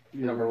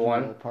number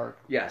one. Park.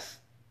 Yes,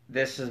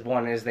 this is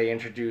one is they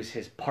introduce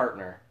his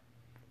partner,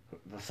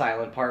 the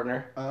silent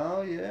partner.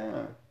 Oh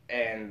yeah.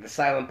 And the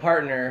silent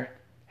partner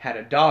had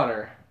a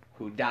daughter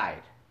who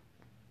died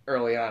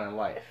early on in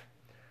life.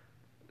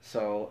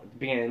 So at the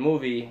beginning of the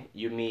movie,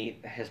 you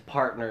meet his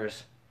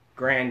partner's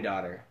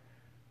granddaughter.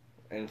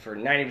 And for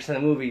 90% of the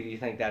movie, you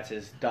think that's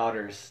his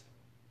daughter's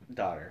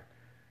daughter.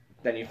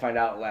 Then you find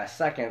out last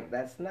second,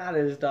 that's not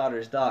his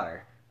daughter's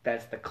daughter.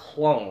 That's the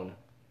clone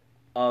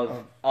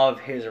of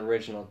his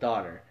original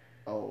daughter.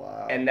 Oh,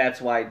 wow. And that's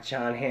why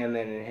John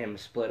Hammond and him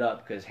split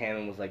up, because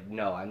Hammond was like,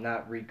 no, I'm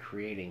not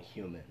recreating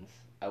humans.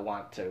 I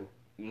want to,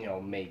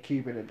 make...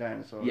 Keep it a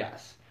dinosaur.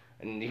 Yes.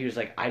 And he was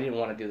like, I didn't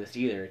want to do this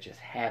either. It just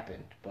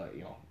happened. But,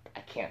 I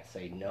can't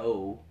say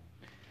no.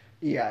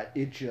 Yeah,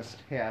 it just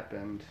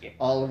happened. Yeah.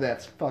 All of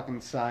that's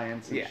fucking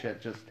science and Yeah.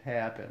 shit just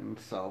happened.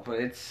 So, but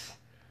it's...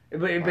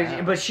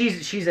 Wow. But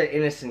she's an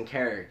innocent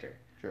character.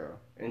 True.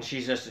 And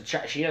she's just a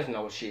child. She doesn't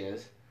know what she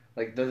is.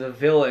 Like, the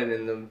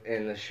villain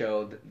in the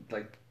show,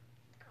 like,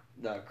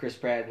 Chris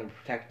Pratt and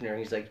protecting her,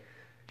 and he's like,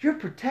 you're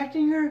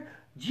protecting her?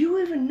 Do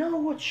you even know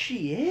what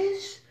she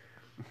is?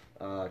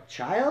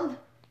 Child?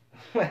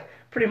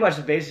 Pretty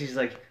much, basically, he's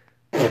like,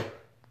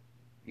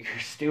 you're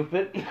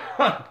stupid.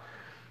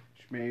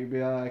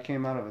 Maybe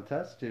came out of a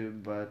test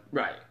tube, but...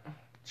 Right.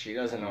 She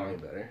doesn't know any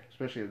better.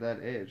 Especially at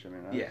that age. I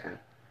mean, obviously,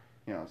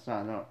 Yeah. it's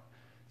not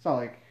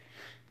like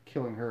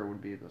killing her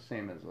would be the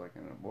same as, like,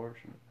 an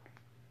abortion.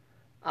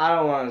 I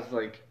don't want to,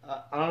 like,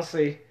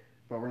 honestly...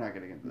 But we're not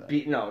getting into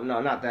that. No,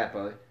 not that,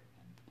 but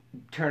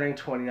turning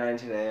 29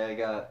 today, I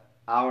got an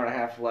hour and a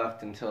half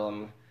left until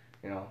I'm,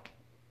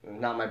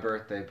 not my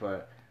birthday,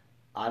 but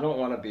I don't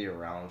want to be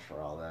around for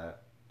all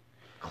that.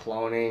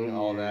 Cloning,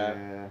 all that.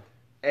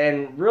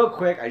 And real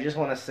quick, I just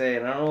want to say,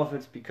 and I don't know if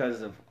it's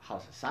because of how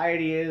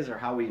society is or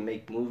how we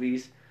make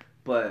movies,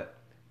 but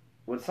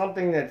with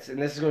something that's,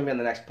 and this is going to be on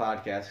the next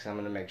podcast because I'm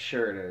going to make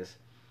sure it is,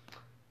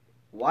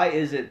 why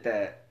is it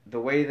that the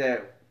way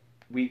that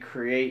we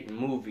create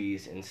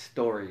movies and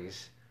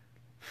stories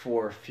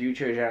for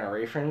future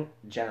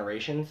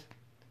generations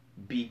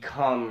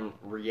become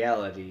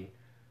reality,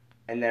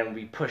 and then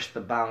we push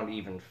the bound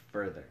even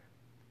further?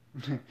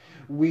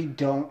 We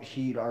don't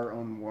heed our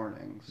own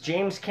warnings.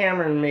 James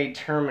Cameron made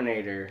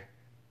Terminator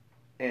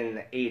in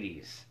the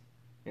 80s.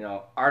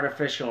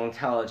 Artificial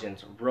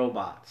intelligence,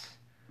 robots.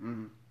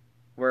 Mm-hmm.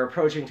 We're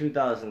approaching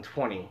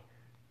 2020.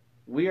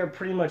 We are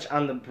pretty much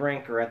on the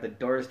brink or at the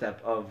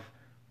doorstep of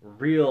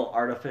real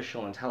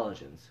artificial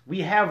intelligence.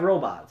 We have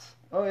robots.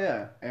 Oh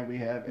yeah, and we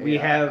have AI. We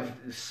have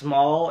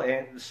small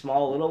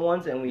little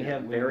ones, and we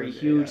have very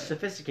huge, AI.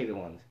 sophisticated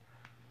ones.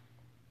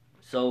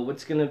 So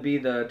what's going to be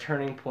the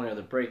turning point or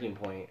the breaking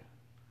point?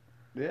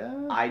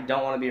 Yeah. I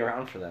don't want to be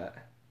around for that.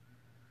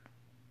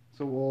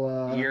 So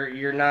we'll.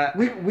 You're not.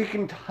 We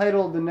can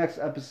title the next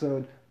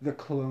episode "The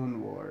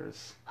Clone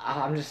Wars."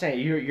 I'm just saying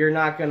you're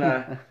not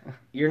gonna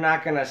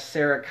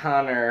Sarah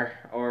Connor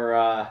or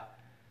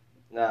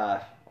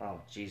oh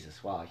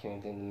Jesus, wow, I can't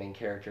even think of the main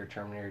character of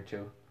Terminator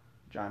 2.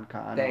 John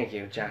Connor. Thank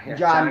you,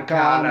 John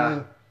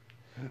Connor.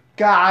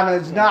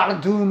 Connor's not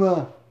a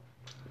tumor.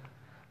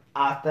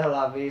 Hasta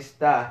la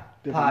vista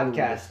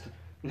podcast.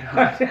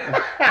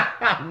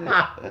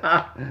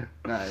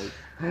 Nice.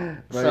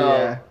 But So,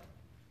 yeah.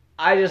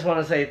 I just want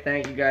to say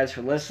thank you guys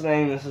for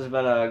listening. This has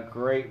been a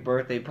great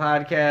birthday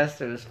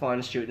podcast. It was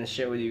fun shooting the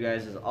shit with you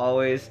guys as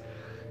always.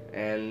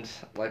 And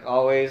like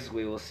always,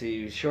 we will see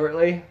you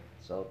shortly.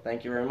 So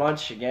thank you very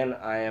much. Again,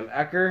 I am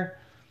Ecker.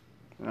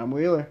 And I'm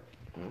Wheeler.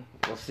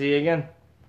 We'll see you again.